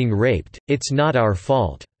lesbian getting raped, it's not our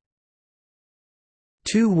fault.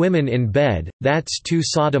 2 women in bed, that's 2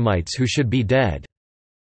 sodomites who should be dead."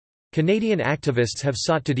 Canadian activists have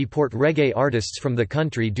sought to deport reggae artists from the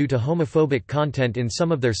country due to homophobic content in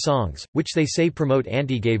some of their songs, which they say promote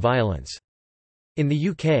anti-gay violence. In the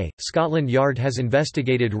UK, Scotland Yard has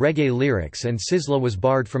investigated reggae lyrics and Sizzla was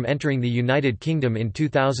barred from entering the United Kingdom in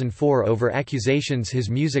 2004 over accusations his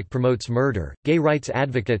music promotes murder. Gay rights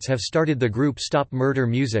advocates have started the group Stop Murder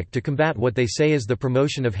Music to combat what they say is the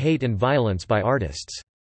promotion of hate and violence by artists.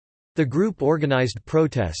 The group organised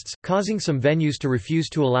protests, causing some venues to refuse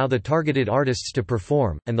to allow the targeted artists to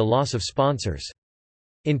perform, and the loss of sponsors.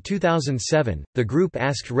 In 2007, the group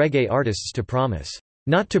asked reggae artists to promise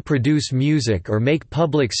not to produce music or make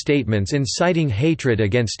public statements inciting hatred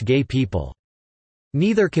against gay people.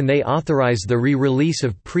 Neither can they authorize the re-release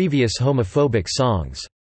of previous homophobic songs.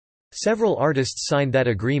 Several artists signed that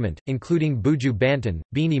agreement, including Buju Banton,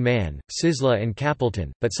 Beanie Man, Sizzla, and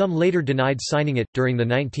Capleton, but some later denied signing it. During the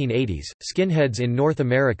 1980s, skinheads in North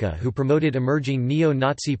America who promoted emerging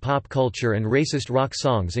neo-Nazi pop culture and racist rock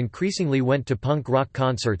songs increasingly went to punk rock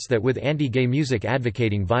concerts that with anti-gay music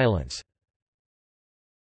advocating violence.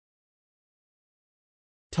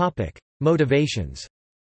 Motivations.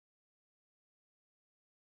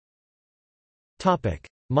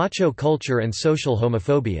 Macho culture and social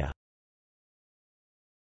homophobia.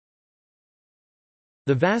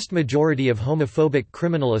 The vast majority of homophobic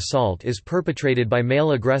criminal assault is perpetrated by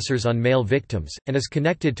male aggressors on male victims, and is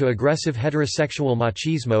connected to aggressive heterosexual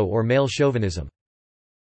machismo or male chauvinism.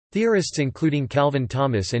 Theorists including Calvin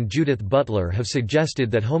Thomas and Judith Butler have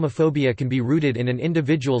suggested that homophobia can be rooted in an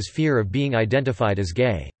individual's fear of being identified as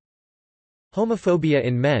gay. Homophobia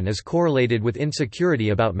in men is correlated with insecurity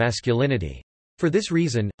about masculinity. For this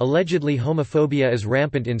reason, allegedly homophobia is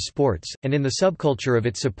rampant in sports, and in the subculture of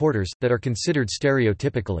its supporters, that are considered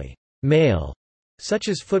stereotypically male, such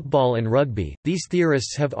as football and rugby. These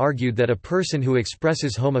theorists have argued that a person who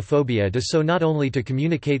expresses homophobia does so not only to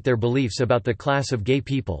communicate their beliefs about the class of gay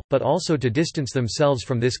people, but also to distance themselves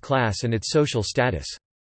from this class and its social status.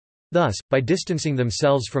 Thus, by distancing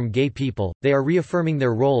themselves from gay people, they are reaffirming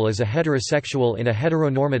their role as a heterosexual in a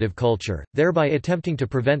heteronormative culture, thereby attempting to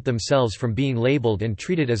prevent themselves from being labeled and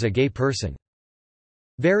treated as a gay person.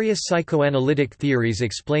 Various psychoanalytic theories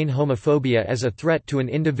explain homophobia as a threat to an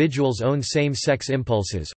individual's own same-sex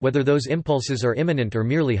impulses, whether those impulses are imminent or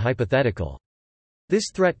merely hypothetical.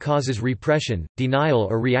 This threat causes repression, denial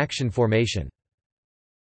or reaction formation.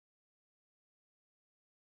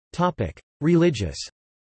 Religious.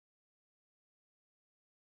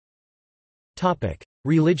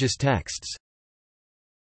 Religious texts.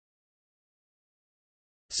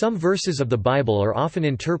 Some verses of the Bible are often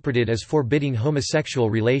interpreted as forbidding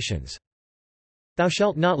homosexual relations. "Thou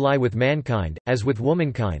shalt not lie with mankind, as with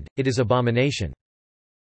womankind, it is abomination.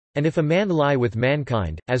 And if a man lie with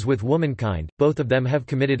mankind, as with womankind, both of them have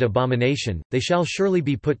committed abomination, they shall surely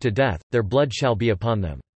be put to death, their blood shall be upon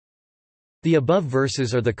them." The above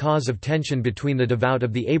verses are the cause of tension between the devout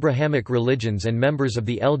of the Abrahamic religions and members of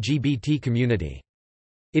the LGBT community.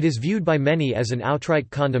 It is viewed by many as an outright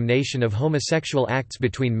condemnation of homosexual acts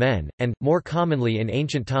between men, and, more commonly in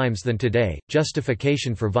ancient times than today,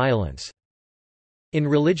 justification for violence. In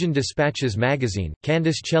Religion Dispatches magazine,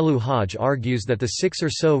 Candice Chelu-Hodge argues that the 6 or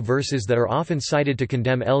so verses that are often cited to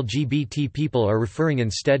condemn LGBT people are referring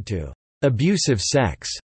instead to abusive sex.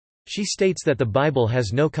 She states that the Bible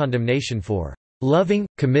has no condemnation for loving,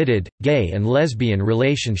 committed, gay and lesbian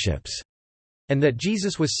relationships, and that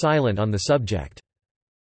Jesus was silent on the subject.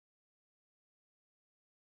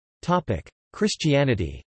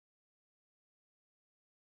 Christianity.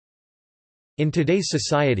 In today's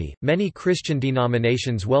society, many Christian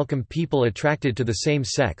denominations welcome people attracted to the same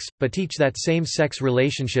sex, but teach that same-sex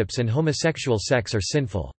relationships and homosexual sex are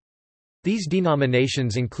sinful. These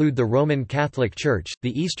denominations include the Roman Catholic Church,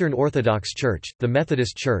 the Eastern Orthodox Church, the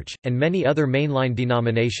Methodist Church, and many other mainline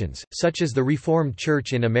denominations, such as the Reformed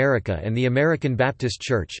Church in America and the American Baptist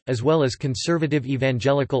Church, as well as conservative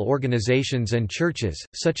evangelical organizations and churches,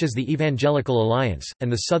 such as the Evangelical Alliance,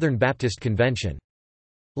 and the Southern Baptist Convention.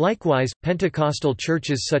 Likewise, Pentecostal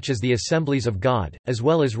churches such as the Assemblies of God, as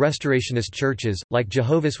well as Restorationist churches, like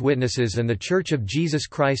Jehovah's Witnesses and the Church of Jesus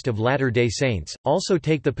Christ of Latter-day Saints, also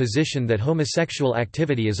take the position that homosexual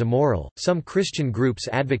activity is immoral. Some Christian groups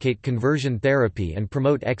advocate conversion therapy and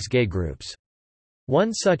promote ex-gay groups.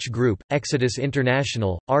 One such group, Exodus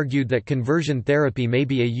International, argued that conversion therapy may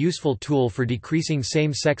be a useful tool for decreasing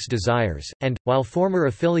same-sex desires, and, while former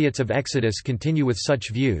affiliates of Exodus continue with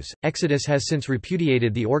such views, Exodus has since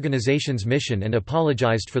repudiated the organization's mission and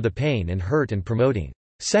apologized for the pain and hurt and promoting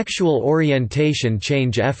sexual orientation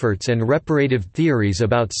change efforts and reparative theories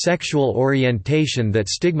about sexual orientation that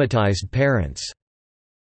stigmatized parents.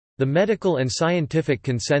 The medical and scientific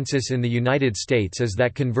consensus in the United States is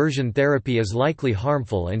that conversion therapy is likely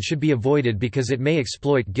harmful and should be avoided because it may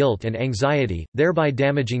exploit guilt and anxiety, thereby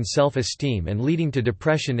damaging self-esteem and leading to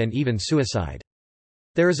depression and even suicide.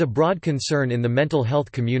 There is a broad concern in the mental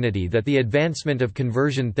health community that the advancement of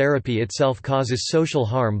conversion therapy itself causes social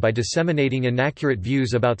harm by disseminating inaccurate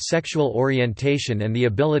views about sexual orientation and the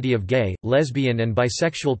ability of gay, lesbian and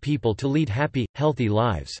bisexual people to lead happy, healthy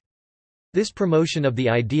lives. This promotion of the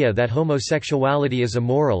idea that homosexuality is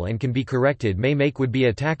immoral and can be corrected may make would-be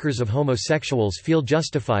attackers of homosexuals feel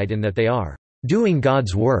justified in that they are doing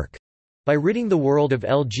God's work. By ridding the world of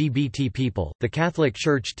LGBT people, the Catholic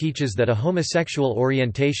Church teaches that a homosexual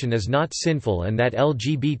orientation is not sinful and that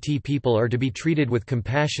LGBT people are to be treated with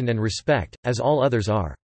compassion and respect, as all others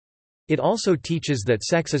are. It also teaches that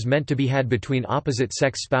sex is meant to be had between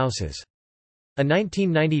opposite-sex spouses. A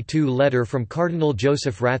 1992 letter from Cardinal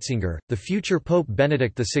Joseph Ratzinger, the future Pope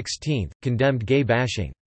Benedict XVI, condemned gay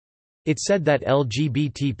bashing. It said that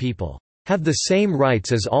LGBT people have the same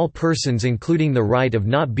rights as all persons, including the right of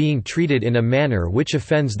not being treated in a manner which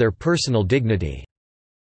offends their personal dignity.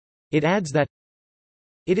 It adds that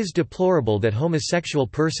it is deplorable that homosexual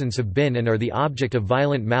persons have been and are the object of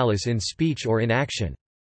violent malice in speech or in action.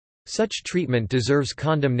 Such treatment deserves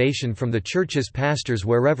condemnation from the Church's pastors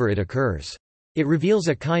wherever it occurs. It reveals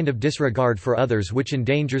a kind of disregard for others which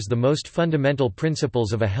endangers the most fundamental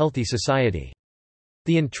principles of a healthy society.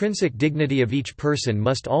 The intrinsic dignity of each person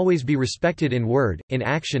must always be respected in word, in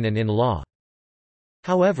action and in law.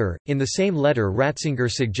 However, in the same letter Ratzinger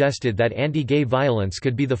suggested that anti-gay violence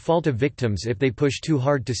could be the fault of victims if they push too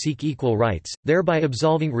hard to seek equal rights, thereby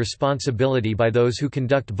absolving responsibility by those who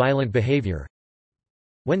conduct violent behavior.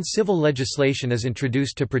 When civil legislation is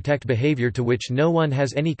introduced to protect behavior to which no one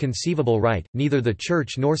has any conceivable right, neither the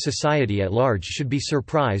Church nor society at large should be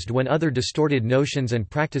surprised when other distorted notions and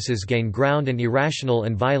practices gain ground and irrational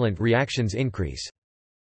and violent reactions increase.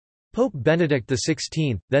 Pope Benedict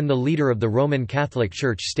XVI, then the leader of the Roman Catholic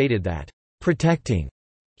Church, stated that, "protecting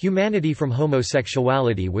humanity from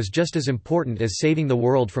homosexuality was just as important as saving the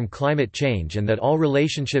world from climate change, and that all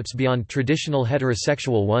relationships beyond traditional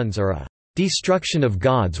heterosexual ones are a destruction of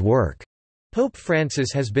God's work." Pope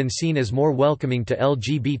Francis has been seen as more welcoming to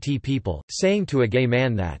LGBT people, saying to a gay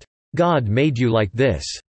man that, "God made you like this.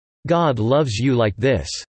 God loves you like this.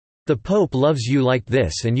 The Pope loves you like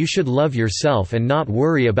this, and you should love yourself and not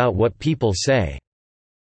worry about what people say."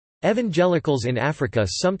 Evangelicals in Africa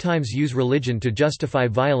sometimes use religion to justify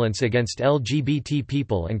violence against LGBT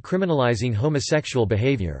people and criminalizing homosexual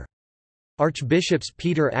behavior. Archbishops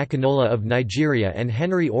Peter Akinola of Nigeria and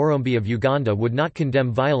Henry Orombi of Uganda would not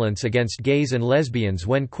condemn violence against gays and lesbians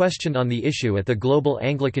when questioned on the issue at the Global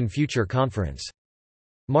Anglican Future Conference.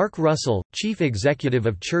 Mark Russell, chief executive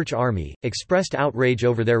of Church Army, expressed outrage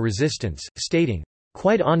over their resistance, stating,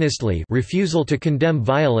 "Quite honestly, refusal to condemn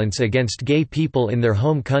violence against gay people in their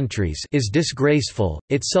home countries is disgraceful,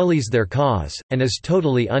 it sullies their cause, and is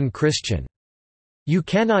totally un-Christian. You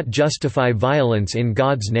cannot justify violence in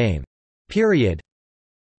God's name. Period.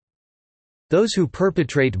 Those who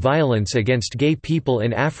perpetrate violence against gay people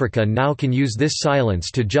in Africa now can use this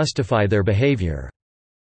silence to justify their behavior.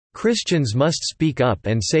 Christians must speak up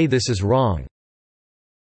and say this is wrong."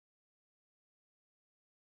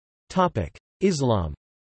 Islam.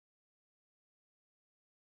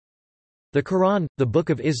 The Quran, the Book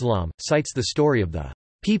of Islam, cites the story of the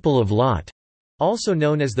people of Lot, also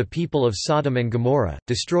known as the people of Sodom and Gomorrah,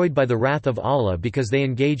 destroyed by the wrath of Allah because they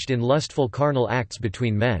engaged in lustful carnal acts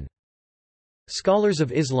between men. Scholars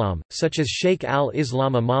of Islam, such as Sheikh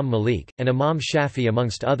al-Islam Imam Malik, and Imam Shafi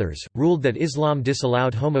amongst others, ruled that Islam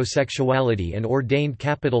disallowed homosexuality and ordained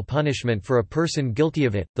capital punishment for a person guilty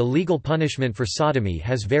of it. The legal punishment for sodomy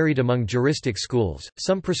has varied among juristic schools,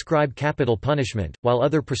 some prescribe capital punishment, while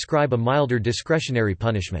others prescribe a milder discretionary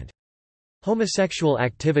punishment. Homosexual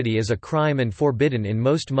activity is a crime and forbidden in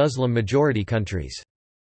most Muslim-majority countries.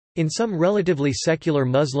 In some relatively secular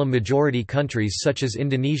Muslim-majority countries such as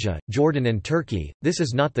Indonesia, Jordan and Turkey, this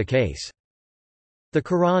is not the case. The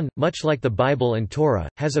Quran, much like the Bible and Torah,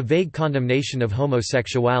 has a vague condemnation of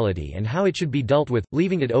homosexuality and how it should be dealt with,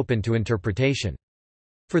 leaving it open to interpretation.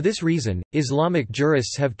 For this reason, Islamic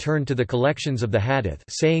jurists have turned to the collections of the Hadith,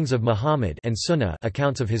 sayings of Muhammad, and Sunnah,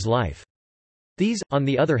 accounts of his life. These, on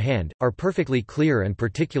the other hand, are perfectly clear and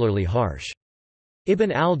particularly harsh.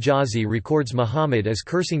 Ibn al-Jawzi records Muhammad as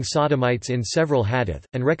cursing sodomites in several hadith,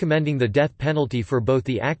 and recommending the death penalty for both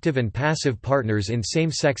the active and passive partners in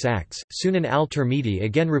same-sex acts. Sunan al-Tirmidhi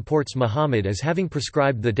again reports Muhammad as having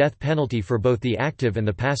prescribed the death penalty for both the active and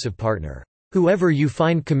the passive partner. "Whoever you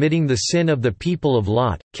find committing the sin of the people of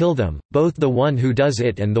Lot, kill them, both the one who does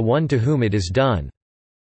it and the one to whom it is done."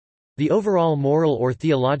 The overall moral or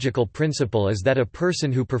theological principle is that a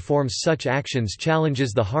person who performs such actions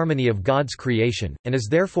challenges the harmony of God's creation, and is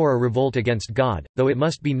therefore a revolt against God, though it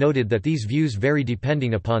must be noted that these views vary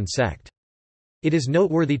depending upon sect. It is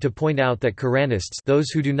noteworthy to point out that Quranists, those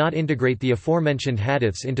who do not integrate the aforementioned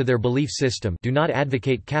hadiths into their belief system, do not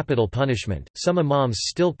advocate capital punishment. Some imams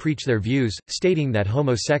still preach their views, stating that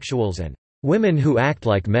homosexuals and women who act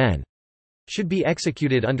like men should be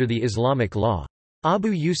executed under the Islamic law.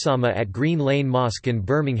 Abu Usama at Green Lane Mosque in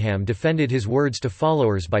Birmingham defended his words to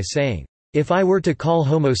followers by saying, "If I were to call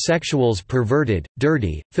homosexuals perverted,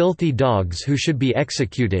 dirty, filthy dogs who should be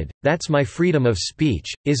executed, that's my freedom of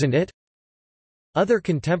speech, isn't it?" Other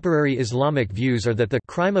contemporary Islamic views are that the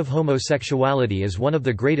crime of homosexuality is one of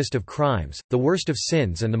the greatest of crimes, the worst of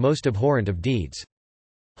sins and the most abhorrent of deeds.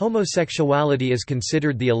 Homosexuality is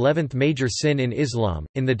considered the 11th major sin in Islam.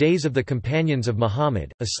 In the days of the companions of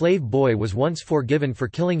Muhammad, a slave boy was once forgiven for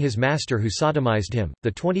killing his master who sodomized him. The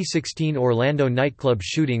 2016 Orlando nightclub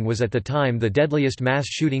shooting was at the time the deadliest mass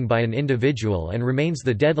shooting by an individual and remains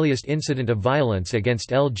the deadliest incident of violence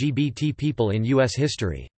against LGBT people in U.S.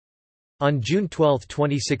 history. On June 12,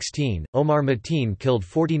 2016, Omar Mateen killed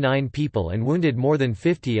 49 people and wounded more than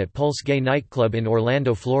 50 at Pulse Gay nightclub in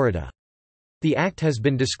Orlando, Florida. The act has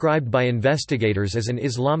been described by investigators as an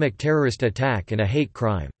Islamic terrorist attack and a hate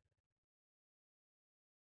crime.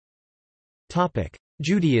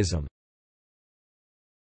 Judaism.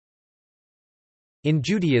 In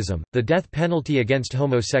Judaism, the death penalty against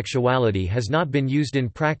homosexuality has not been used in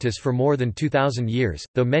practice for more than 2,000 years,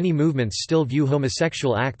 though many movements still view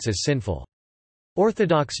homosexual acts as sinful.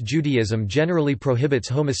 Orthodox Judaism generally prohibits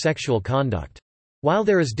homosexual conduct. While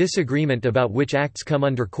there is disagreement about which acts come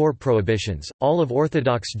under core prohibitions, all of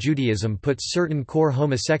Orthodox Judaism puts certain core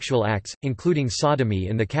homosexual acts, including sodomy,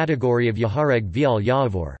 in the category of Yahareg Vial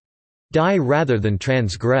Ya'avor, die rather than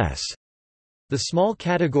transgress. The small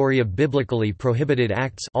category of biblically prohibited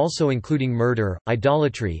acts, also including murder,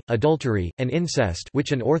 idolatry, adultery, and incest,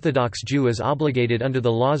 which an Orthodox Jew is obligated under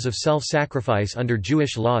the laws of self-sacrifice under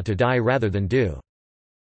Jewish law to die rather than do.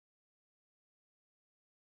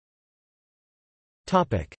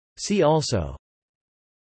 See also: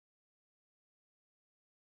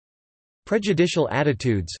 prejudicial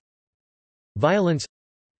attitudes, violence.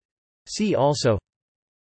 See also: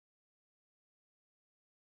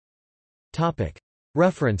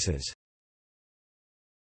 References.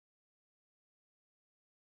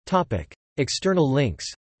 External links.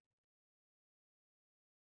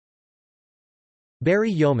 Barry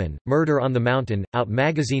Yeoman, Murder on the Mountain, Out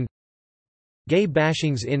magazine. Gay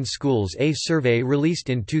bashings in schools. A survey released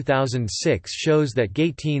in 2006 shows that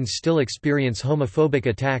gay teens still experience homophobic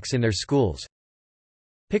attacks in their schools.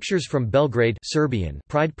 Pictures from Belgrade, Serbian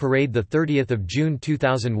Pride Parade, 30 June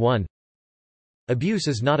 2001. Abuse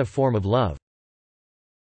is not a form of love.